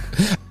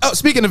 Oh,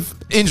 speaking of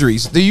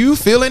injuries, do you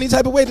feel any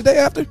type of way the day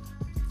after?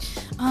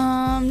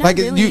 Not like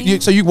really.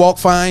 so you walk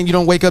fine, you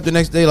don't wake up the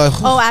next day like.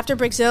 Oh, after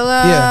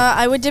Brickzilla, Yeah.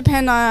 I would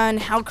depend on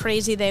how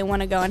crazy they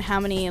want to go and how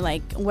many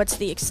like what's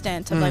the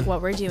extent of like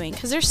what we're doing.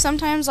 Because there's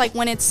sometimes like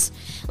when it's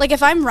like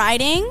if I'm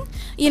riding,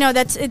 you know,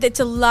 it's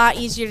a lot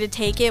easier to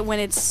take it when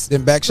it's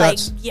then back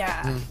shots. Like,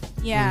 yeah,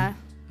 yeah.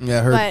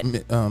 Yeah, I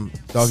heard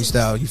doggy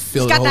style. You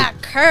feel he's got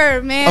that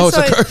curve, man. Oh, so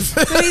it's a curve.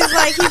 So he's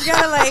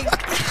gotta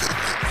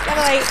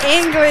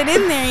angle it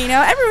in there, you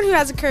know. Everyone who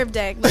has a curved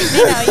dick, like,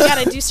 you know, you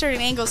gotta do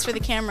certain angles for the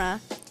camera.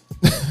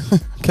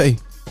 Okay.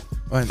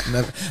 I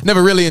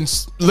never really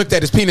looked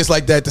at his penis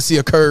like that to see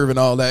a curve and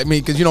all that. I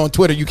mean, because, you know, on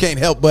Twitter, you can't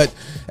help but,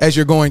 as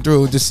you're going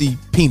through, to see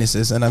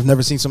penises. And I've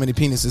never seen so many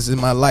penises in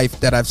my life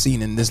that I've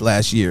seen in this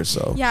last year.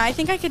 So yeah, I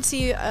think I could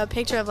see a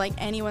picture of, like,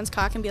 anyone's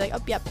cock and be like,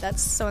 oh, yep,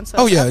 that's so-and-so.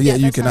 Oh, yeah,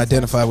 you can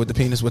identify with the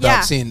penis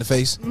without seeing the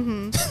face.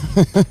 Mm-hmm.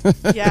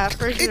 Yeah,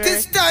 for sure. It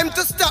is time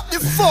to stop the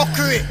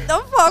fuckery.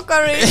 The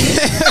fuckery.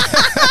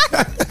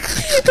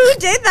 Who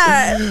did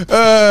that?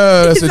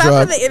 That's Is a that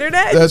drop. from the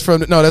internet? That's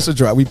a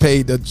drop. We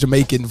paid the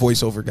Jamaican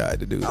voiceover guy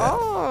to do that.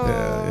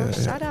 Oh,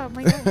 shout out,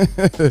 my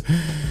God.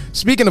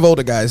 Speaking of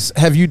older guys,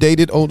 have you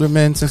dated older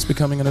men since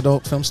becoming an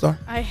adult film star?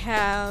 I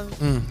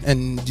have.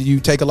 And do you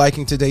take a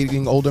liking to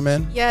dating older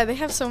men? Yeah, they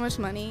have so much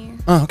money.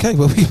 Oh, okay.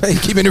 Well, we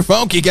keeping it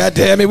funky.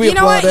 Goddamn it, we You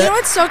know applaud what? that. You know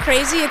what's so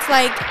crazy? It's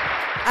like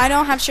I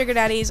don't have sugar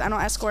daddies. I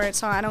don't escort,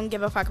 so I don't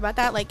give a fuck about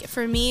that. Like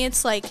for me,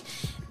 it's like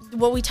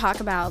what we talk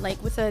about,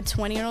 like with a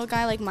 20-year-old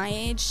guy like my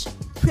age,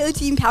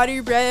 protein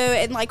powder, bro,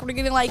 and like we're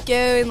gonna like go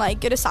and like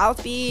go to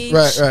South Beach,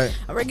 right.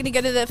 Or we're gonna go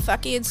to the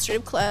fucking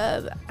strip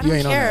club. I You don't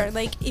ain't on care. that.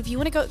 Like if you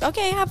want to go,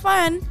 okay, have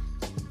fun.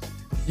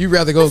 You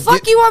rather go. The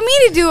fuck you want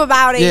me to do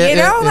about it? Yeah, you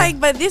know, yeah. like.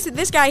 But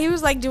this guy, he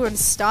was like doing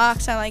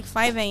stocks at like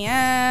 5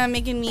 a.m.,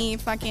 making me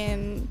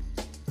fucking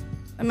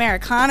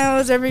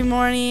Americanos every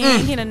morning.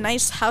 He had a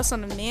nice house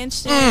on the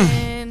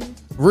mansion.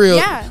 Real?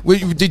 Yeah.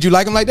 Did you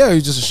like him like that, or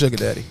you just a sugar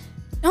daddy?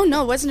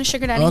 No, it wasn't a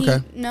sugar daddy. Okay.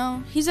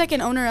 He's like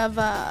an owner of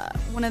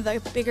one of the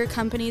bigger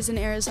companies in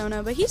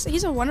Arizona. But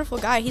he's a wonderful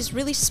guy. He's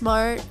really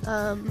smart.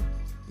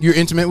 You're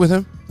intimate with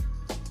him?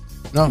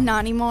 No. Not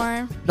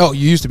anymore. No,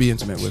 you used to be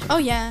intimate with him. Oh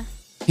yeah.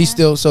 He's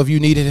still. So if you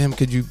needed him,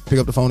 could you pick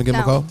up the phone and give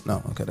him a No. call?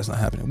 No. Okay, that's not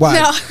happening. Why?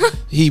 No.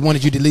 He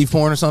wanted you to leave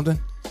porn or something?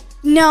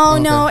 No,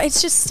 Okay. no.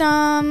 It's just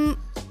I'm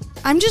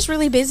just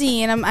really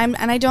busy, and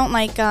I don't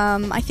like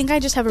I think I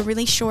just have a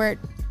really short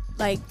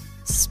like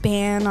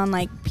span on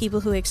like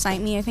people who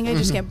excite me. I think I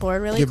just get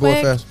bored really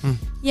quick. Bored fast.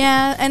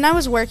 Yeah, and I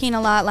was working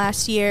a lot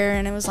last year,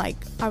 and it was like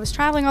I was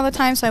traveling all the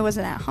time, so I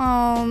wasn't at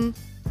home.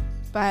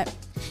 But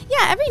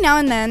yeah, every now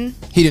and then.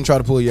 He didn't try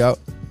to pull you out?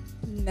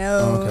 No.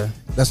 Oh, okay.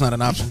 That's not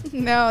an option.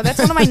 No, that's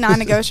one of my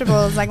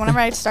non-negotiables. Like whenever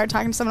I start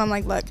talking to someone, I'm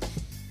like, look,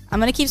 I'm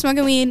gonna keep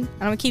smoking weed, and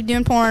I'm gonna keep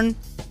doing porn.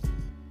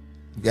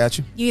 Got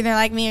you. You either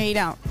like me or you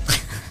don't.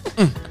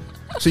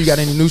 So you got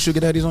any new sugar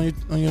daddies on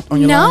your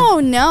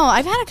line? No.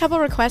 I've had a couple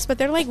requests, but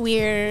they're like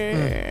weird,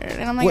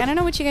 and I'm like, I don't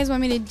know what you guys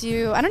want me to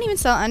do. I don't even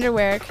sell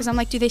underwear because I'm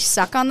like, do they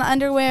suck on the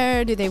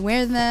underwear? Do they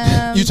wear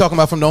them? You talking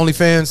about from the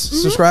OnlyFans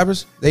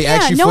subscribers? They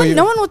ask you no for one,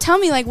 no one will tell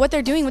me like what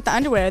they're doing with the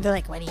underwear. They're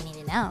like, what do you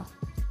need to know?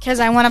 Because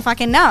I want to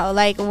fucking know.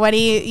 Like, what do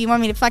you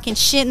want me to fucking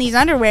shit in these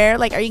underwear?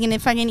 Like, are you gonna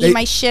fucking eat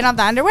my shit off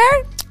the underwear?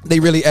 They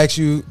really ask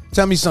you.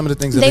 Tell me some of the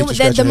things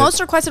that the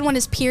most requested one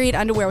is period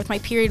underwear with my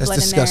period blood in there.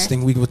 That's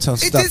disgusting. We will tell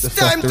stop the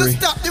fuckery. To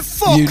stop the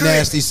fuckery. You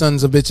nasty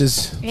sons of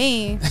bitches.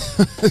 Hey.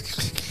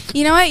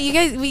 You know what? You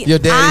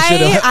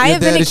guys, I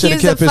have been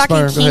accused of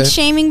fucking kink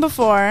shaming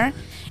before,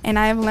 and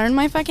I have learned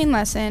my fucking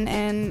lesson,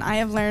 and I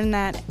have learned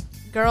that,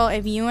 girl,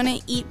 if you want to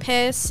eat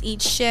piss,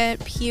 eat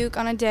shit, puke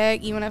on a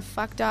dick, you want to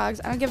fuck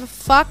dogs, I don't give a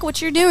fuck what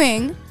you're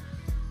doing.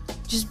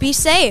 Just be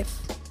safe,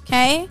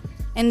 okay?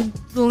 And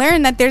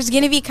learn that there's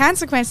going to be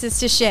consequences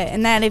to shit,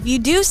 and that if you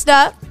do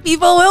stuff,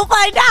 people will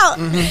find out,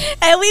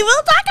 and we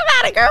will talk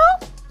about it, girl,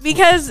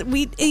 because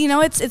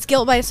it's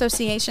guilt by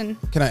association.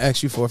 Can I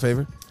ask you for a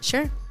favor?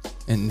 Sure.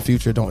 In the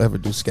future, don't ever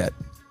do scat.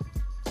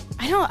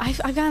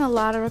 I've gotten a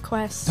lot of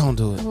requests. Don't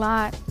do it. A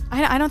lot.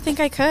 I don't think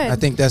I could. I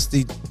think that's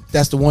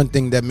the one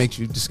thing that makes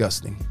you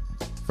disgusting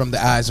from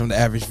the eyes of the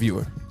average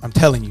viewer. I'm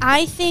telling you.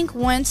 I think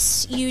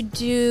once you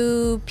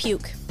do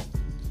puke,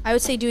 I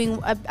would say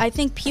I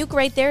think puke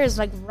right there is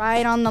like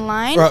right on the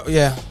line.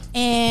 Yeah.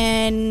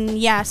 And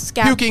yeah,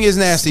 scat. Puking is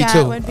nasty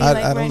too. Would be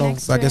I don't know.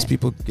 I guess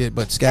people get,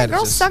 but scat is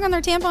girls just suck on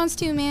their tampons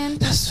too, man.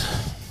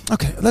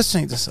 Okay, let's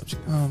change the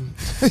subject.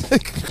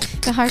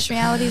 The harsh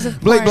realities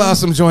of Blake porn.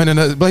 Blossom joining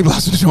us. Blake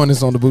Blossom joining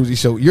us on the Bougie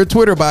Show. Your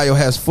Twitter bio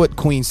has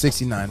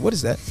FootQueen69. What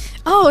is that?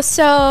 Oh,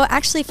 so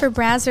actually for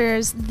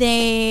brazzers,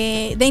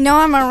 they know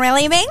I'm a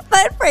really big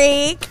foot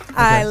freak. Okay.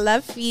 I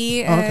love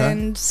feet,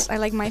 and I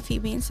like my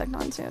feet being sucked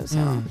on too.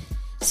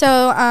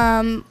 So,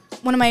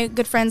 one of my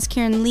good friends,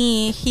 Kieran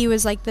Lee, he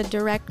was like the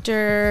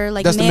director,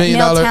 like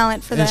male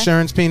talent for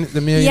insurance the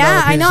 $1 million.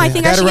 Yeah, I know. I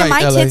think I should get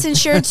my LA. tits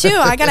insured too.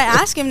 I gotta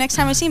ask him next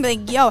time I see him. Be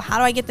like, yo, how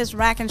do I get this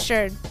rack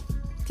insured?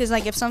 Because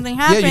like if something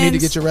happens, yeah, you need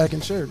to get your rack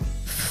insured.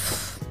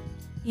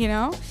 You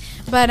know.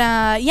 But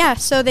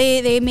so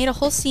they made a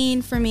whole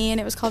scene for me, and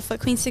it was called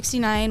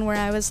FootQueen69, where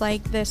I was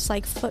like this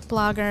like foot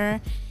blogger,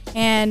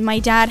 and my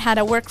dad had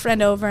a work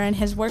friend over, and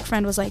his work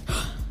friend was like,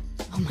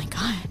 oh my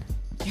god,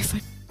 you're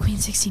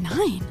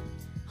FootQueen69.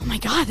 Oh my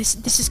god,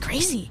 this is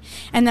crazy.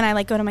 And then I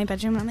like go to my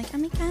bedroom and I'm like, oh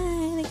my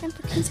god, like I'm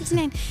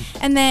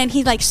FootQueen69. And then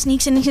he like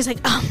sneaks in and he's like,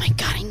 oh my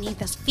god, I need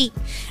those feet.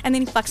 And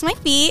then he fucks my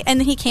feet, and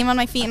then he came on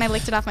my feet and I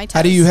licked it off my toes.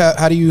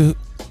 How do you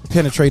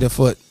penetrate a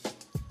foot?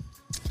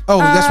 Oh,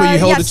 that's where you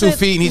hold the 2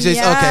 feet and he just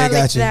okay, like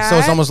got you. That. So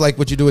it's almost like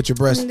what you do with your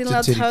breast. The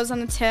little toes on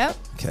the tip.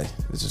 Okay,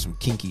 this is some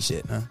kinky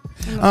shit,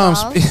 huh?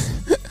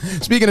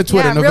 Speaking of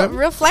Twitter,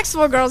 real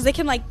flexible girls, they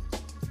can like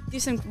do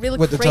some really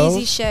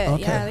crazy shit.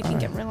 Okay, yeah, they can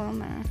get real on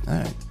there. All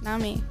right.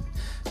 Not me.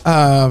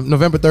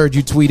 November 3rd,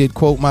 you tweeted,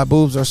 quote, my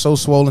boobs are so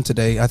swollen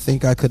today, I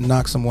think I could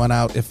knock someone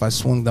out if I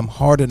swung them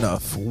hard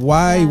enough.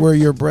 Why were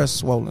your breasts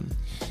swollen?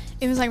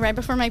 It was like right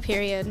before my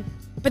period.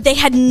 But they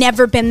had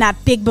never been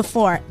that big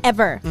before,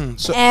 ever.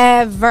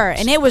 Ever.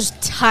 And it was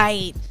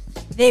tight.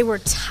 They were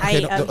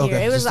tight up here.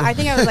 It was. I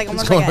think I was like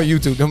almost like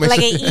YouTube. Like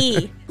an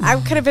E. I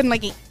could have been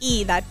like an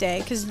E that day.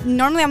 Because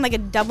normally I'm like a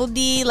double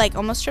D, like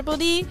almost triple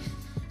D.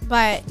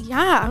 But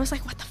yeah, I was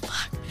like, what the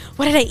fuck?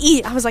 What did I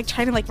eat? I was like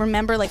trying to like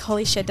remember, like,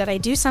 holy shit, did I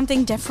do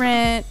something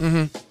different?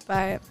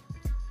 But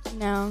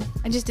no,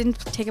 I just didn't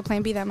take a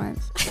Plan B that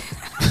month.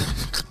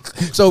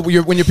 So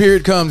when your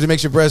period comes, it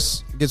makes your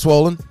breasts get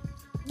swollen?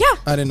 Yeah.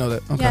 I didn't know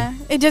that. Okay. Yeah.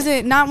 It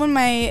doesn't, not when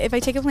if I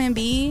take a Plan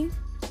B,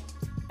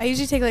 I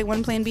usually take like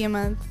one Plan B a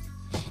month,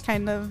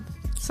 kind of,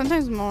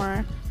 sometimes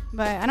more.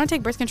 But I don't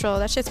take birth control.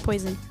 That shit's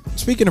poison.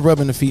 Speaking of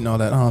rubbing the feet and all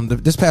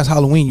that, this past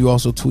Halloween you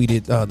also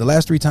tweeted the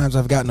last 3 times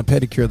I've gotten a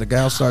pedicure, the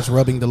gal starts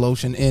rubbing the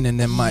lotion in, and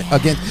then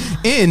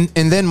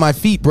then my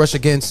feet brush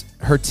against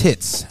her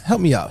tits.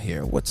 Help me out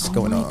here. What's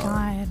going on? Oh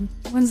my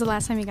god! When's the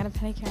last time you got a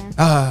pedicure?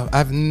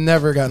 I've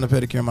never gotten a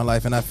pedicure in my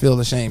life, and I feel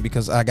ashamed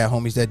because I got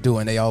homies that do,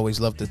 and they always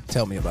love to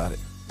tell me about it.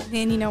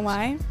 And you know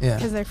why? Yeah.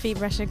 Because their feet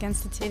brush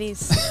against the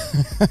titties.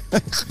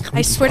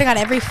 I swear to God,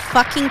 every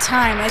fucking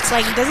time. It's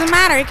like, it doesn't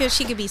matter because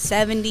she could be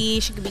 70,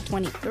 she could be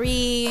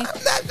 23.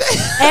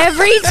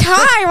 Every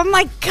time. I'm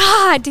like,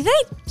 God, do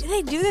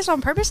they do this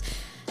on purpose?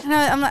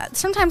 And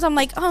sometimes I'm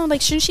like, oh, like,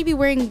 shouldn't she be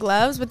wearing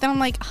gloves? But then I'm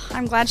like, oh,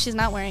 I'm glad she's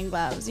not wearing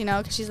gloves, you know,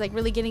 because she's like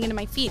really getting into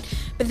my feet.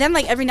 But then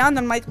like every now and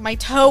then my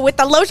toe with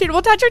the lotion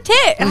will touch her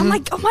tit. And I'm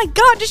like, oh my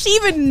God, does she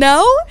even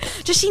know?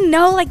 Does she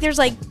know like there's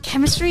like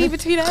chemistry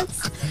between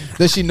us?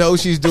 Does she know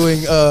she's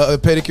doing a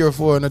pedicure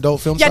for an adult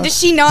film star? Yeah, does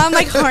she know I'm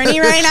like horny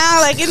right now,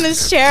 like in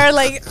this chair,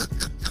 like.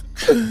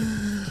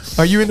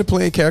 Are you into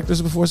playing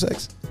characters before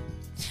sex?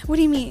 What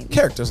do you mean?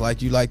 Characters,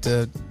 like you like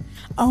to...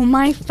 Oh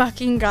my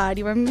fucking God.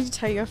 You want me to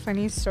tell you a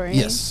funny story?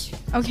 Yes.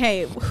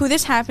 Okay, who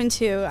this happened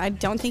to, I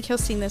don't think he'll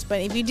see this,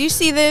 but if you do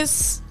see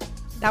this,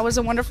 that was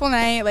a wonderful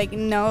night. Like,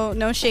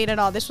 no shade at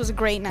all. This was a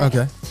great night.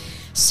 Okay.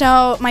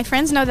 So my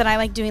friends know that I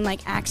like doing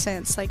like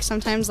accents. Like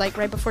sometimes like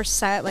right before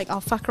set, like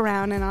I'll fuck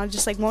around and I'll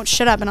just like won't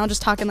shut up and I'll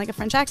just talk in like a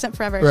French accent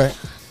forever. Right.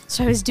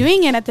 So I was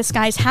doing it at this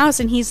guy's house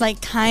and he's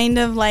like kind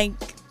of like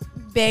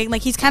big,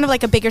 like he's kind of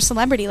like a bigger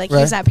celebrity. Like he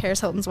was at Paris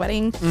Hilton's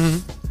wedding.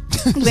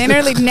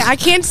 Literally, I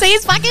can't say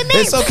his fucking name.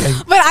 It's okay.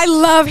 But I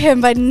love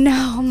him. But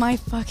no, my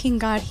fucking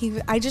God,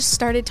 I just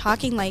started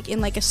talking like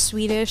in like a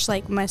Swedish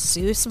like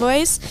masseuse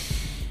voice,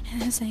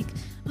 and I was like,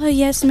 oh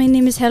yes, my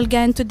name is Helga,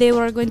 and today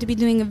we're going to be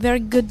doing a very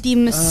good deep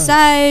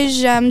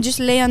massage. Just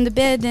lay on the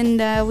bed and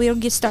we'll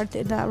get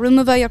started.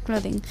 Remove all your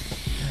clothing.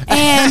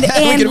 And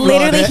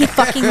literally he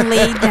fucking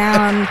laid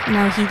down.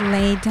 No, he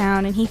laid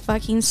down and he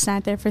fucking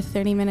sat there for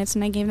 30 minutes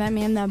and I gave that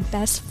man the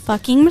best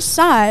fucking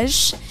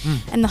massage.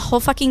 And the whole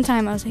fucking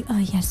time I was like, oh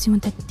yes, you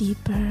want that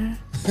deeper?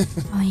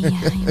 Oh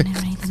yeah, you're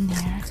right in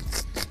there.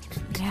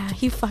 Yeah,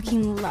 he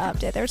fucking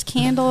loved it. There was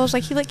candles,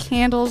 like he lit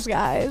candles,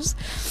 guys.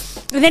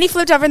 And then he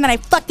flipped over and then I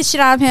fucked the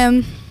shit out of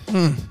him.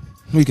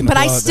 But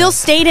I still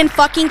stayed in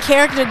fucking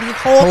character the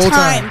whole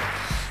time.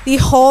 The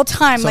whole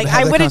time. So like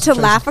I wanted to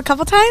laugh a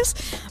couple times,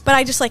 but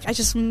I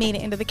just made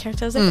it into the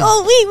character. I was like,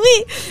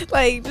 oh wait.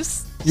 Like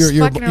just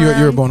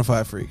you're a bona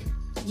fide freak.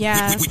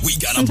 Yeah. We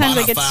got sometimes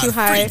a I get too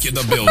high. Freak in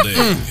the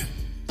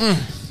building.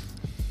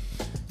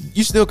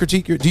 You still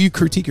do you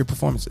critique your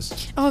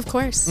performances? Oh, of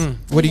course.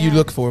 What do you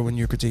look for when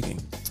you're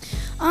critiquing?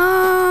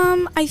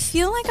 I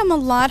feel like I'm a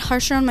lot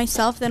harsher on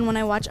myself than when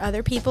I watch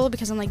other people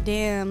because I'm like,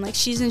 damn, like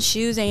she's in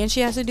shoes and she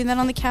has to do that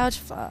on the couch.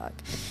 Fuck.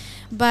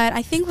 But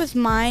I think with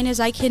mine is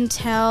I can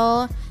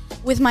tell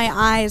with my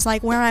eyes,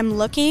 like where I'm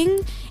looking,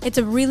 it's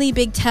a really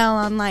big tell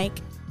on like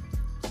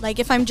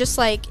if I'm just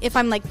like, if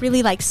I'm like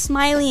really like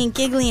smiley and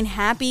giggly and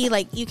happy,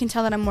 like you can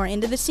tell that I'm more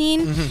into the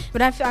scene.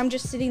 But if I'm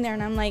just sitting there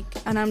and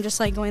I'm just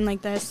like going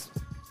like this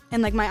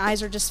and like my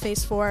eyes are just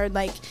face forward,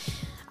 like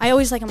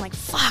I'm like,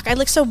 fuck, I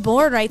look so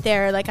bored right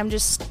there. Like I'm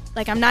just,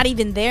 like I'm not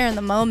even there in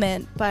the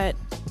moment, but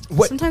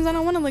sometimes I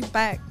don't want to look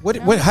back.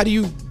 How do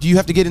you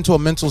have to get into a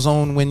mental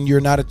zone when you're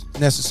not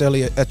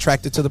necessarily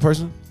attracted to the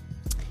person?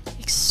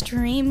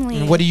 Extremely.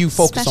 And what do you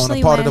focus on?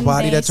 A part of the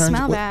body that turns?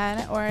 Smell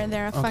bad or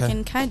they're a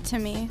fucking cunt to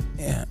me.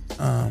 Yeah.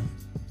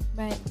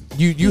 But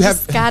you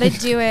just gotta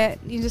do it.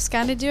 You just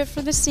gotta do it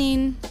for the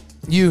scene.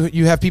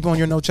 You have people on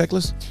your no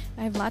checklist?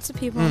 I have lots of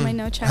people on my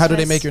no checklist. How do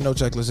they make your no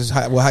checklist?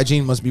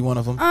 Hygiene must be one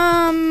of them.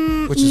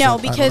 No,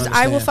 because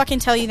I will fucking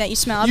tell you that you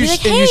smell. I'll be like,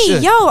 hey,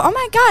 yo, oh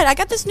my God, I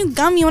got this new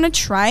gum. You want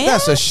to try it?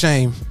 That's a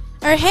shame.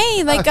 Or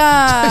hey, like,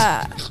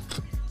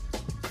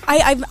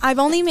 I've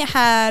only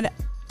had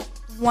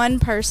one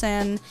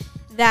person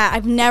that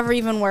I've never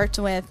even worked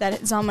with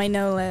that is on my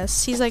no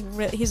list. He's like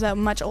he's a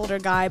much older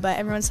guy, but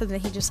everyone said that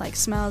he just like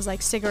smells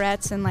like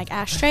cigarettes and like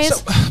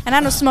ashtrays. And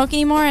I don't smoke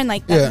anymore, and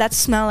like that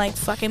smell like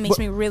fucking makes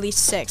me really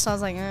sick. So I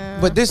was like,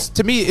 but this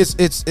to me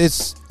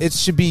it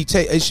should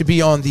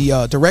be on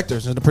the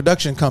directors and the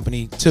production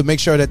company to make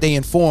sure that they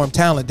inform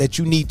talent that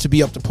you need to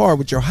be up to par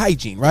with your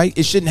hygiene, right?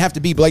 It shouldn't have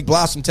to be Blake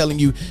Blossom telling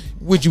you,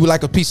 would you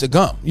like a piece of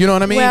gum? You know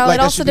what I mean? Well, like,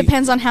 it also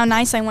depends on how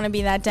nice I want to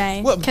be that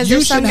day. Because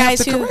there's some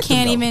guys who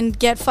can't even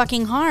get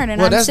fucking hard, and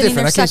I'm sitting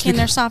there sucking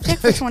their soft dick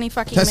for 20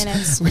 fucking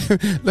minutes.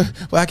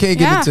 Well, I can't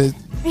get into.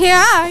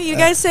 Yeah, you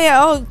guys say,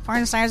 oh,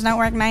 porn stars don't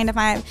work 9 to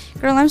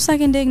 5. Girl, I'm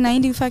sucking dick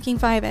 9 to fucking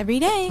 5 every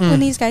day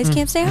when these guys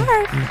can't stay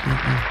hard.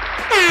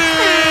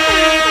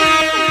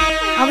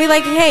 I'll be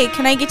like, hey,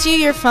 can I get you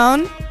your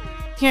phone?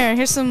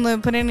 Here's some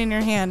lube. Put it in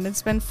your hand.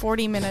 It's been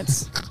 40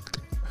 minutes.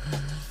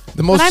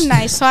 But I'm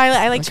nice, so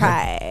I like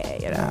try,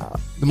 you know.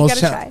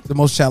 The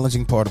most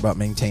challenging part about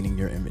maintaining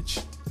your image.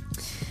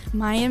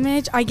 My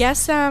image? I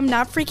guess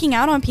not freaking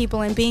out on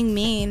people and being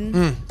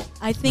mean.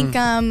 I think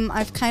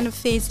I've kind of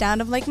phased out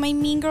of like my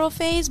mean girl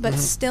phase, but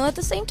still at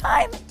the same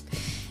time,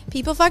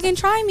 people fucking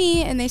try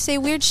me and they say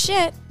weird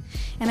shit.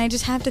 And I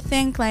just have to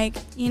think like,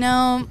 you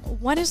know,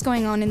 what is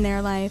going on in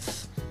their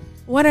life?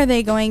 What are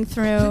they going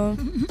through?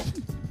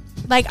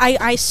 Like,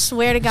 I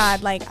swear to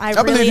God, like,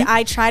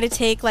 I try to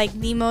take like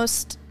the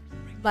most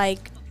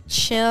like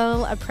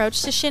chill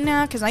approach to shit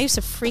now, because I used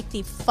to freak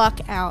the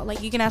fuck out.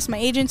 Like, you can ask my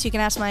agents, you can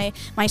ask my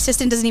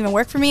assistant doesn't even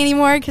work for me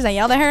anymore because I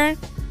yelled at her.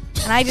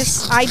 And I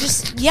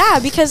just yeah,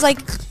 because like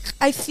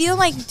I feel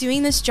like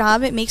doing this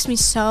job, it makes me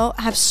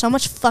have so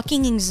much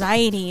fucking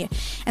anxiety,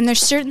 and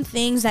there's certain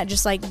things that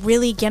just like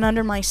really get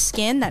under my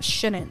skin that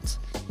shouldn't,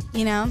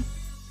 you know,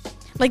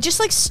 like just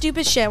like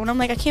stupid shit when I'm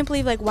like, I can't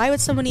believe, like, why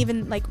would someone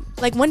even like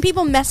when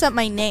people mess up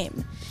my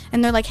name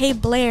and they're like, hey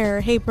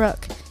Blair, hey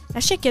Brooke.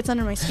 That shit gets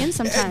under my skin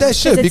sometimes. That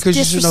should, because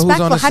you should know who's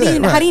on the set.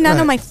 How do you not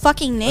know my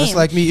fucking name? That's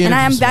like me. And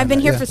I've been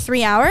here for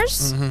 3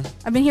 hours.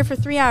 I've been here for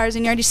 3 hours,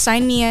 and you already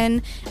signed me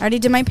in. I already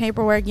did my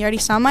paperwork. You already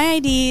saw my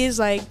IDs.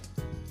 Like,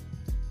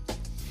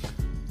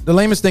 the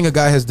lamest thing a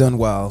guy has done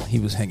while he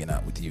was hanging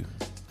out with you.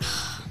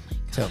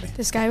 Tell me.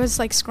 This guy was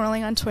like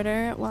scrolling on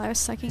Twitter while I was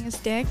sucking his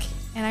dick,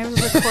 and I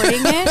was recording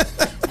it.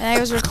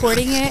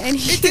 And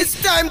it is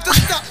time to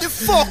stop the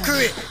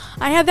fuckery.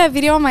 I had that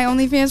video on my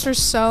OnlyFans for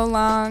so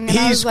long. And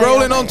he's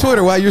scrolling on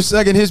Twitter while you're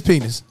sucking his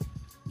penis.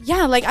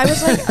 Yeah, like I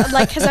was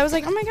like, because I was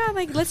like, oh my God,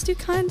 like let's do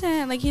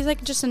content. Like he's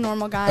like just a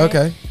normal guy.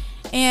 Okay.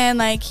 And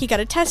like he got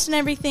a test and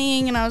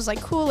everything, and I was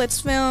like, cool, let's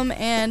film.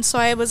 And so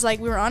I was like,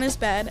 we were on his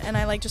bed, and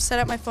I like just set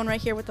up my phone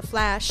right here with the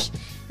flash,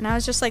 and I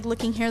was just like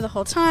looking here the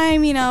whole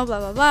time, you know, blah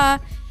blah blah.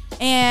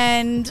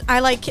 And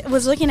I like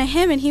was looking at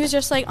him, and he was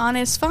just like on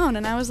his phone,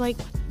 and I was like,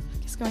 what the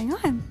fuck is going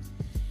on?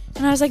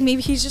 And I was like,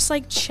 maybe he's just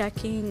like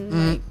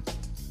checking. Like,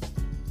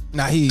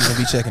 Nah, he ain't gonna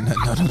be checking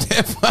nothing on them.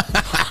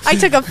 I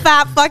took a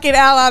fat fucking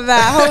L on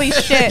that. Holy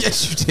shit.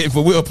 Yes, you did,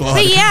 but we'll applaud.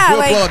 But yeah, we'll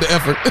like, applaud the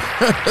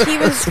effort. He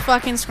was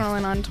fucking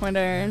scrolling on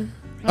Twitter.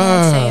 I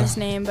won't say his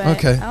name, but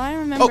okay. oh, I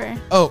remember.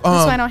 That's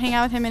why I don't hang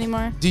out with him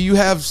anymore. Do you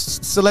have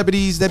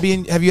celebrities that be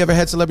in? Have you ever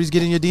had celebrities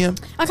get in your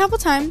DM? A couple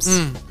times.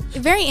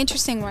 Very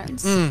interesting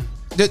ones.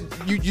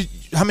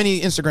 How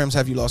many Instagrams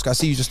have you lost? I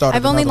see you just started.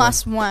 I've only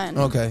lost one.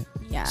 Okay.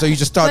 Yeah. So you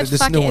just started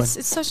this new one.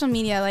 It's social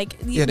media. Like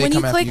Yeah, when you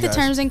come after click you the guys.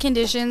 terms and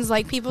conditions,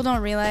 like people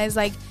don't realize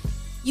like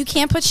you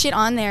can't put shit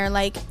on there.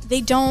 Like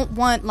they don't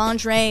want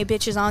lingerie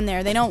bitches on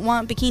there. They don't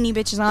want bikini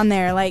bitches on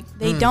there. Like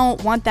they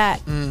don't want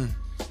that.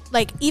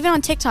 Like even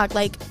on TikTok,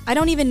 like I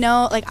don't even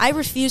know. Like I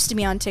refuse to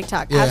be on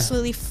TikTok. Yeah,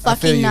 Absolutely feel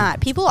fucking you. not.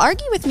 People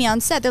argue with me on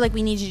set. They're like,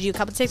 "We need you to do a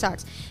couple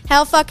TikToks."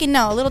 Hell, fucking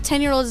no. A little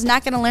 10-year-old is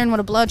not gonna learn what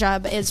a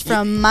blowjob is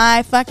from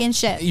my fucking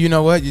shit. You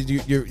know what? You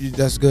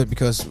that's good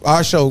because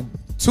our show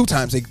 2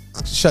 times they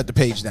shut the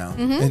page down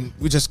and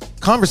we just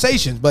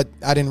conversations, but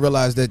I didn't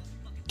realize that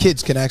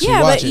kids can actually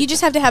Yeah, watch but it. you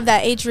just have to have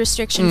that age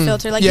restriction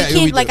filter. Like Yeah, you we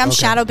can't. do. Like I'm Okay.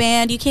 shadow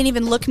banned. You can't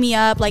even look me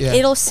up. Like Yeah.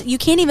 you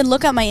can't even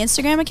look up my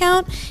Instagram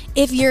account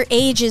if your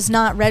age is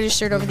not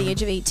registered over the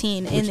age of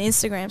 18 in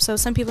Instagram. So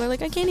some people are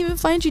like, I can't even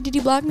find you. Did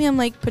you block me? I'm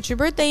like, put your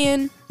birthday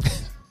in.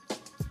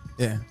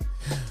 Yeah.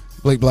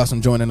 Blake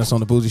Blossom joining us on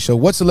the Boozy Show.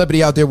 What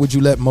celebrity out there would you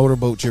let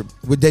motorboat your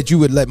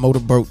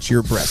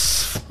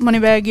breasts?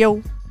 Moneybag,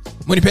 yo.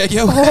 Moneybag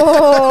Yo.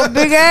 Oh,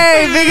 Big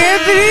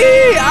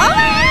Anthony.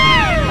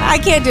 I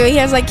can't do it. He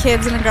has like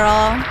kids and a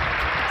girl.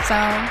 So,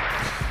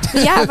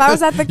 but yeah, if I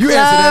was at the You answered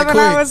that club and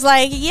I quick. was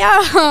like,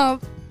 yo,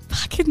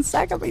 fucking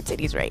suck up my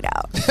titties right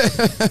now.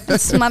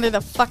 And smother the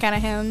fuck out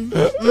of him.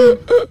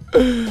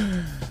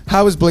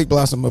 How is Blake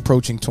Blossom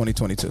approaching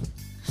 2022?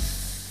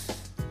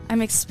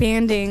 I'm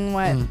expanding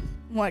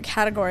what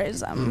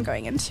categories I'm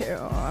going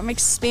into. I'm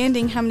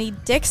expanding how many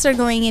dicks are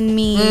going in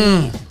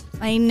me.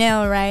 I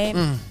know, right?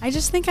 I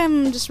just think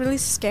I'm just really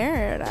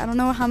scared. I don't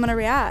know how I'm gonna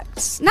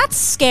react. Not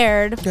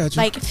scared, Gotcha.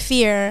 like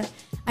fear.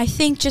 I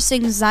think just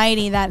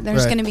anxiety that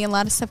there's Right. gonna be a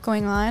lot of stuff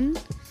going on.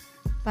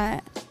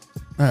 But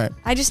All right.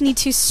 I just need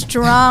 2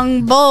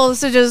 strong bulls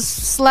to just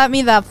slap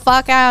me the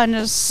fuck out and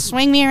just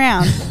swing me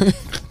around.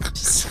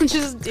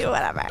 just do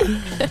whatever.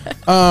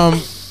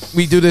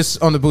 We do this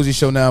on the Boozy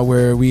Show now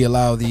where we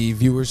allow the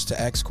viewers to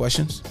ask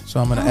questions. So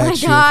I'm going to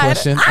ask you a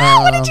question.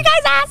 What did you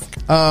guys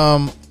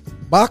ask?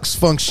 Box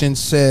Function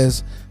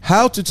says,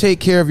 how to take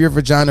care of your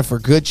vagina for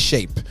good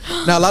shape.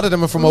 Now, a lot of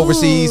them are from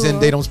overseas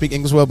and they don't speak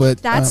English well,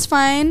 but... That's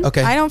fine.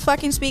 okay. I don't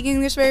fucking speak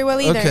English very well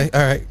either. Okay,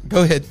 all right.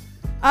 Go ahead.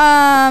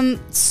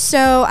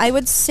 So I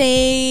would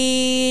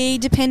say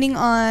depending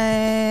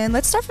on,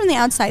 let's start from the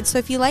outside. So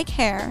if you like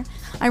hair,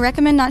 I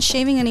recommend not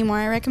shaving anymore.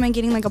 I recommend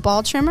getting like a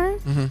ball trimmer.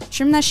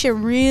 Trim that shit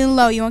real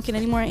low. You won't get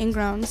any more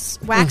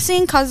ingrowns.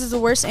 Waxing causes the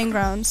worst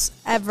ingrowns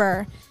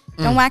ever.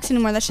 Don't wax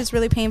anymore. That shit's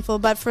really painful.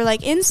 But for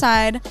like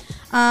inside,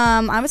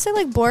 I would say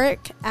like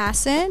boric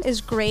acid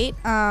is great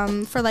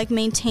for like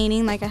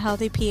maintaining like a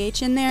healthy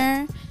pH in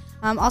there.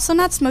 Also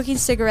not smoking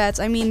cigarettes.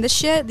 I mean, these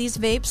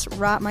vapes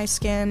rot my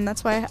skin.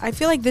 That's why I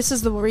feel like this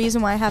is the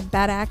reason why I have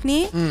bad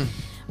acne.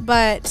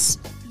 But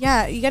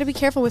yeah, you got to be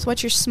careful with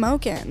what you're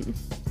smoking.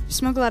 If you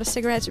smoke a lot of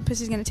cigarettes, your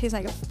pussy's going to taste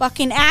like a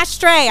fucking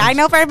ashtray. I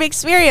know from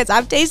experience.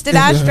 I've tasted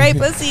ashtray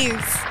pussies.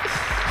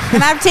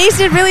 And I've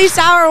tasted really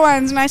sour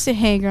ones. And I said,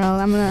 hey, girl,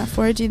 I'm going to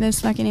forward you this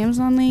fucking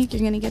Amazon link.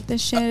 You're going to get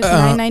this shit. It's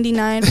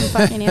 $9.99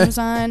 from fucking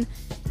Amazon.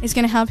 It's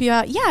going to help you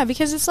out. Yeah,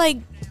 because it's like,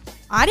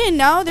 I didn't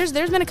know. There's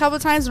been a couple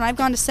of times when I've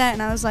gone to set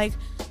and I was like,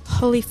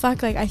 holy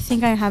fuck, like I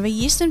think I have a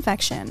yeast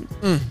infection.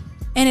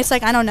 And it's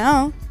like, I don't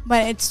know,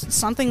 but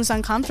something's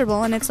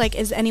uncomfortable. And it's like,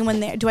 is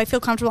anyone there? Do I feel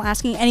comfortable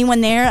asking anyone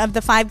there of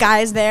the 5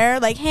 guys there?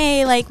 Like,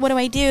 hey, like, what do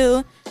I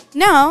do?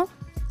 No.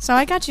 So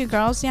I got you,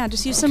 girls. Yeah,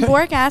 just use some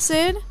boric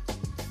acid.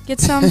 Get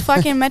some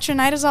fucking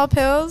metronidazole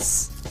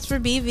pills. It's for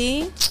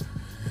BV.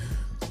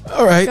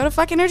 All right. Go to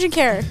fucking urgent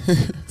care.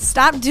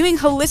 Stop doing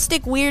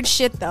holistic weird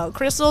shit, though.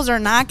 Crystals are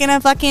not gonna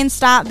fucking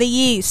stop the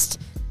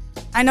yeast.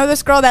 I know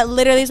this girl that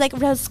literally is like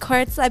rose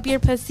quartz up your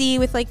pussy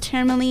with like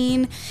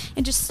tourmaline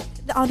and just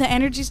all the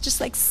energies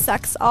just like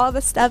sucks all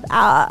the stuff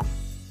out.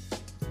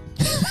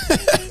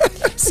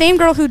 Same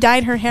girl who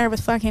dyed her hair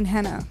with fucking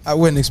henna. I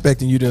wasn't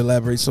expecting you to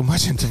elaborate so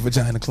much into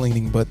vagina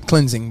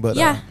cleansing, but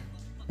Yeah.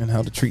 and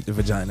how to treat the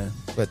vagina.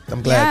 But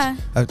I'm glad.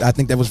 I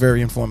think that was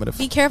very informative.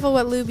 Be careful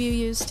what lube you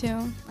use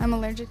too. I'm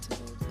allergic to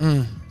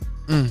lube.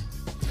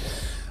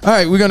 All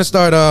right, we're gonna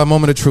start a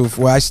moment of truth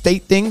where I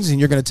state things and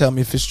you're gonna tell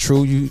me if it's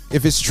true.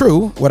 If it's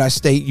true, what I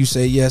state, you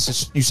say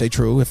yes. You say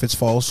true. If it's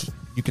false,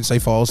 you can say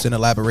false and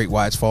elaborate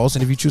why it's false.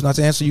 And if you choose not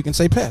to answer, you can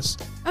say pass.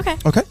 Okay.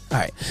 Okay. All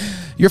right.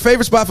 Your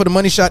favorite spot for the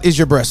money shot is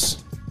your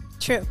breasts.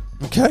 True.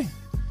 Okay.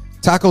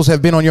 Tacos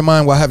have been on your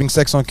mind while having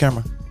sex on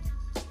camera.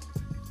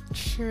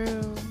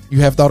 True. You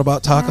have thought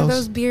about tacos? Yeah,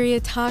 those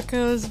birria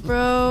tacos,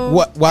 bro.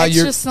 What? While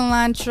Extra you're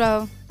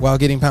cilantro. while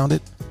getting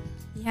pounded?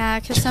 Yeah,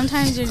 because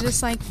sometimes you're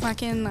just like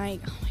fucking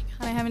like, oh my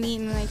god, I haven't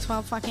eaten in like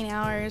 12 fucking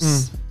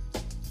hours.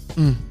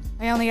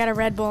 I only got a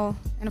Red Bull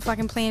and a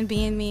fucking Plan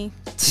B in me.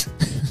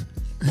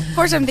 Of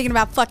course, I'm thinking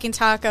about fucking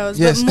tacos,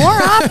 Yes. but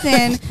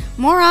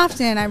more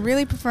often, I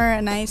really prefer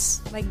a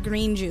nice like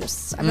green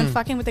juice. I've been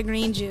fucking with the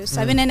green juice.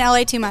 I've been in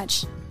LA too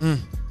much.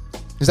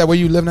 Is that where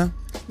you live now?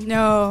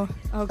 No.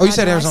 Oh, God, you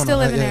said no. Arizona. I still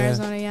live in Yeah, yeah.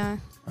 Arizona. Yeah.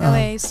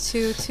 LA is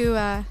too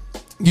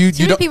You many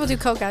don't. people do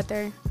coke out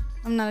there.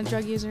 I'm not a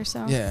drug user,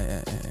 so.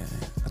 Yeah.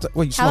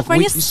 Wait, you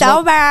California smoke weed?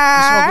 sober.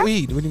 You smoke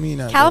weed? What do you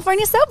mean?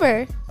 California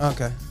sober.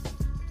 Okay.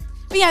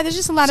 But yeah, there's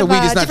just a lot So of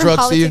weed is not different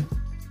drugs to you?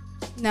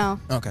 No.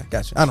 Okay,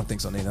 gotcha. I don't think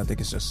so, Nate. I think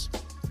it's just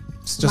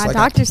My like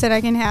doctor said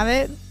I can have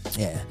it.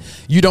 yeah.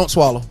 You don't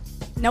swallow.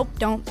 Nope,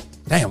 don't.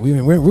 Damn,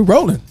 we're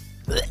rolling.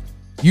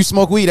 You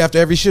smoke weed after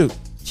every shoot.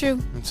 True.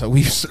 So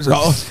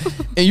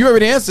and you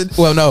already answered.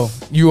 Well, no,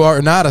 you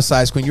are not a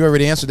size queen. You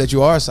already answered that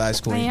you are a size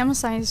queen. I am a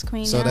size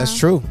queen. So yeah. that's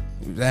true.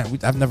 Damn,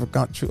 I've never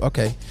gone true.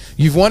 Okay,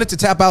 you've wanted to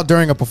tap out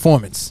during a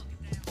performance.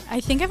 I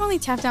think I've only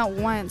tapped out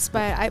once,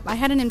 but I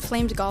had an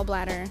inflamed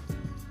gallbladder.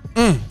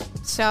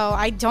 So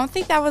I don't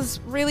think that was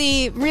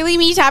really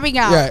me tapping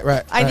out.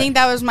 Right. I think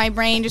that was my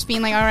brain just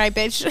being like, all right,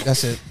 bitch.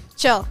 That's it.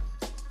 Chill.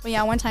 But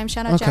yeah, one time,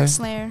 shout out Okay. Jack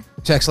Slayer.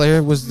 Jack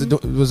Slayer was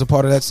was a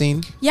part of that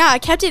scene. Yeah, I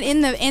kept it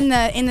in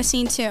the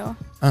scene too.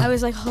 I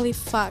was like, holy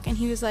fuck. And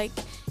he was like,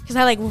 because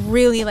I like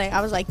really like,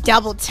 I was like,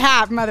 double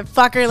tap,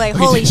 motherfucker. Like,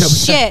 holy Double tap.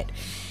 shit.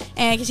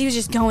 And because he was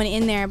just going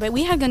in there. But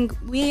I think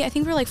we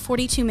were like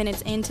 42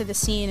 minutes into the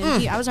scene.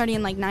 And I was already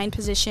in like 9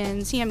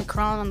 positions. He had me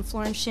crawling on the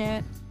floor and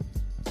shit.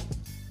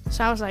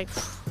 So I was like,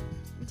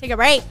 take a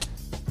break.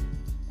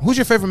 Who's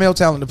your favorite male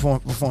talent to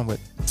perform with?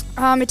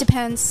 It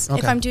depends. Okay.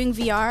 If I'm doing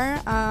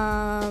VR,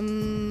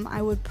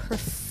 I would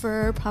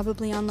prefer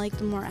probably on like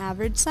the more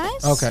average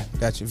size. Okay,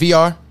 gotcha.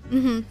 VR.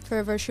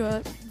 For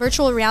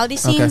virtual reality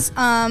scenes.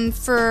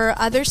 For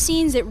other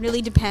scenes, it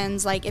really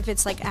depends. Like if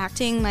it's like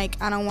acting, like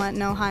I don't want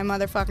no high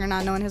motherfucker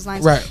not knowing his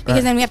lines. Right, Because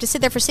right. then we have to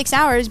sit there for 6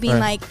 hours being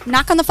Right. like,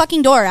 knock on the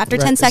fucking door after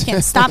 10 Right.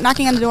 seconds. Stop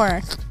knocking on the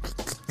door.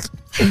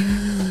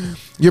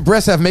 Your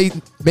breasts have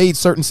made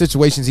certain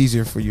situations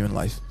easier for you in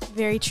life.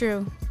 Very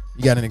true.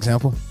 You got an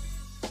example?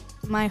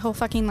 My whole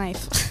fucking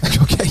life.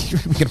 Okay,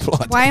 we can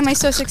applaud. Why am I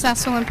so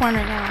successful in porn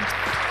right now?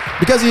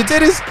 Because of your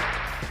titties?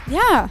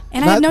 Yeah,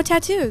 and I Not- have no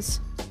tattoos.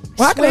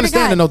 Well, I can Swear to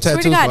understand God. the no Swear to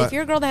tattoos, God, but- if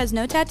you're a girl that has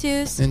no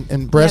tattoos, And you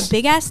have breasts,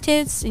 big ass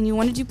tits, and you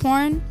want to do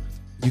porn,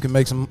 you can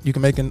make a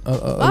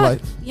fuck,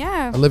 life,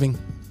 yeah, a living.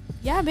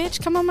 yeah,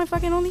 bitch, come on my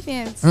fucking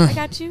OnlyFans. I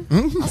got you.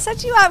 I'll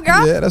set you up, girl.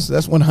 Mm-hmm. Yeah,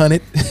 that's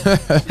 100.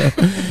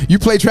 You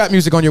play trap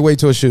music on your way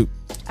to a shoot.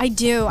 I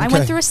do. I Okay.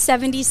 went through a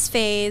 70s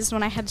phase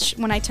when I had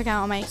when I took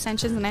out all my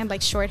extensions and I had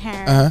like short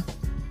hair. Uh-huh.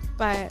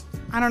 But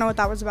I don't know what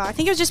that was about. I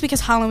think it was just because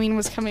Halloween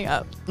was coming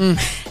up, and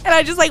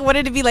I just like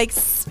wanted to be like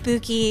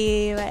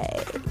spooky,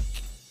 like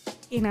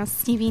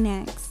Stevie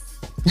Nicks.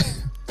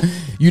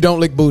 You don't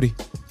lick booty.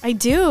 I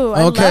do.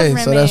 I Okay,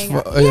 love so that's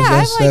rimming. fu- yeah, I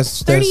have like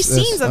that's- 30 that's-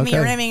 scenes of me okay.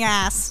 rimming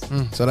ass.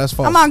 So that's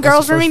false. I'm on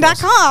That's the first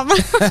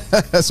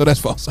girlsrimming.com. So that's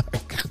false. Sorry.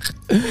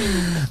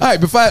 All right,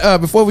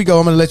 before we go,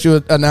 I'm going to let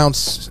you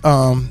announce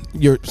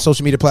your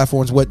social media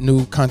platforms, what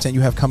new content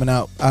you have coming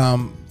out.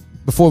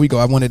 Before we go,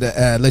 I wanted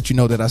to let you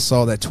know that I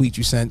saw that tweet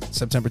you sent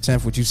September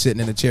 10th with you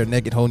sitting in a chair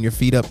naked, holding your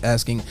feet up,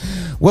 asking,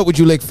 what would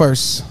you lick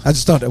first? I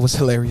just thought that was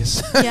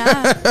hilarious.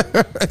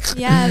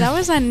 Yeah, that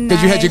was a nice.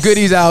 Because you had your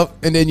goodies out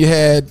and then you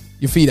had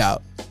your feet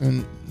out.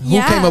 And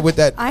who came up with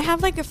that? I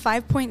have like a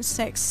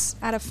 5.6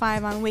 out of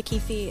 5 on Wiki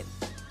Feet.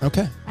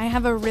 Okay. I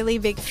have a really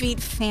big feet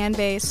fan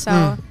base,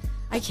 so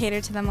I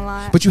cater to them a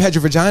lot. But you had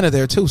your vagina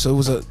there too, so it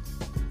was a...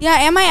 Yeah,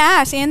 and my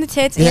ass, and the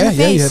tits, Yeah, and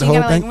the yeah, face. you had So the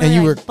whole gotta, thing, really, and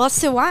you like, were-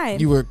 bust it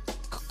wide. You were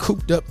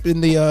cooped up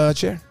in the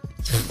chair?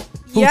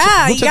 Who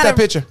Yeah, Who you took gotta- that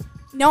picture?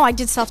 No, I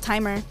did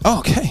self-timer. Oh,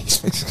 okay.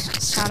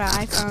 Shout out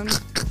iPhone.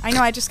 I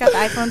know I just got the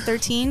iPhone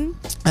 13.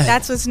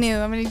 That's what's new.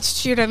 I'm going to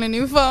shoot on a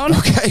new phone.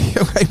 Okay,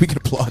 we can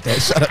applaud that.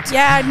 Shout out to,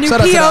 Yeah, new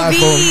shout out to the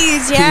POVs.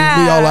 iPhone.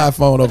 Yeah. We all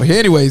iPhone over here.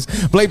 Anyways,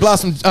 Blake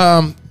Blossom,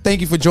 thank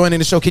you for joining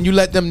the show. Can you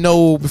let them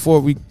know before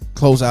we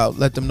close out?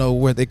 Let them know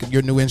where they could,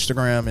 your new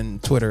Instagram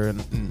and Twitter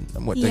and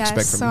what they expect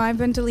Yes, from so you. I've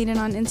been deleted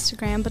on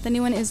Instagram, but the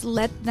new one is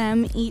Let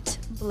Them Eat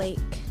Blake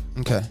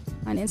Okay.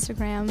 on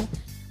Instagram.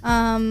 That's I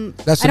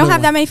the don't new have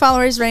one. that many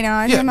followers right now.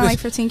 I think I'm at like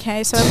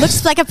 15K, so it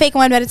looks like a fake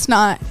one, but it's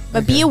not.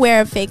 But be Okay. aware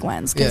of fake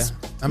ones because Yeah.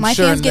 I'm my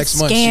sure fans get next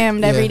month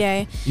scammed yeah, every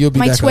day. You'll be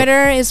My back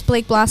Twitter is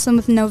Blake Blossom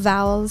with no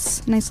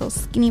vowels. Nice little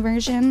skinny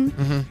version.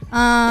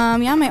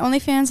 Mm-hmm. Yeah, my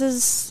OnlyFans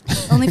is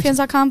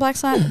onlyfans.com//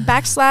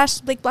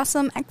 Blake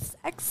Blossom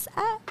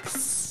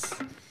XXX.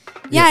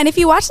 Yeah, and if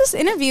you watch this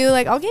interview,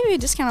 like I'll give you a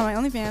discount on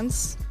my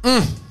OnlyFans.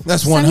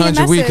 That's Send me a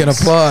 100. We can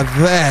message. applaud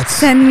that.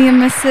 Send me a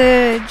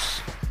message.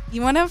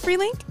 You want a free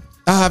link?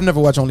 I've never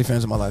watched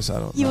OnlyFans in my life, so I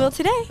don't You know. will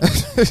today.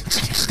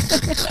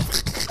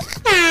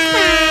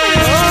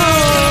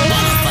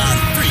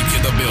 Bonafide freak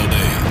in the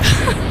building.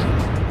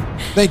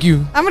 Thank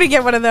you. I'm gonna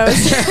get one of those.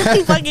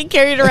 Fucking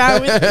carry it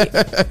around with me.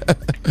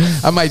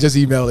 I might just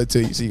email it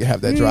to you so you can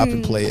have that drop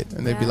and play it,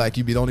 and they'd be like,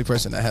 "You be the only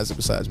person that has it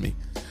besides me."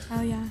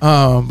 Oh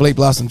yeah. Blake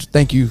Blossom,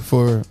 thank you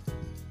for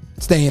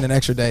staying an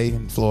extra day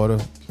in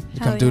Florida to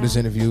come do this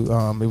interview.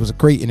 It was a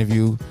great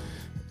interview.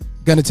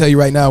 Gonna tell you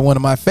right now, one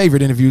of my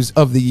favorite interviews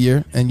of the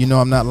year, and you know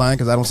I'm not lying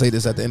because I don't say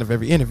this at the end of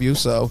every interview.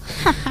 So,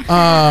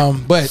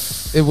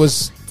 but it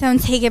was.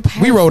 Don't take it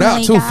personally. We rode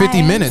out too, 50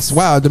 guys. minutes.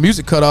 Wow, the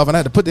music cut off, and I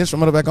had to put the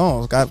instrumental back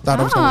on. I thought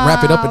I was gonna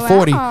wrap it up at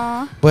 40,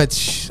 but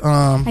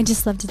I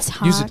just love to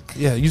talk.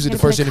 Usually the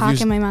first interview.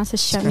 Cock in my mouth to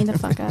shut me the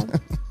fuck up.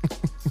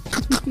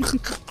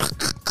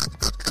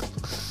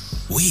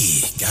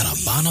 We got a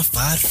bona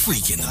fide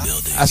freak in the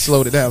building. I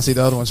slowed it down. See,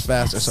 the other one's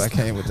faster, so I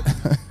came with it.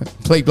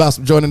 Blake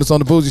Blossom joining us on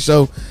the Boozy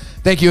Show.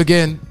 Thank you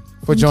again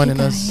for joining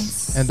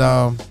us. And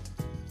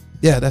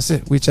yeah, that's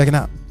it. We're checking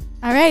out.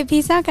 All right,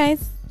 peace out,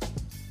 guys.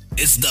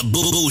 It's the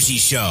Bougie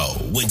Show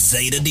with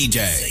Zeta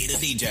DJ.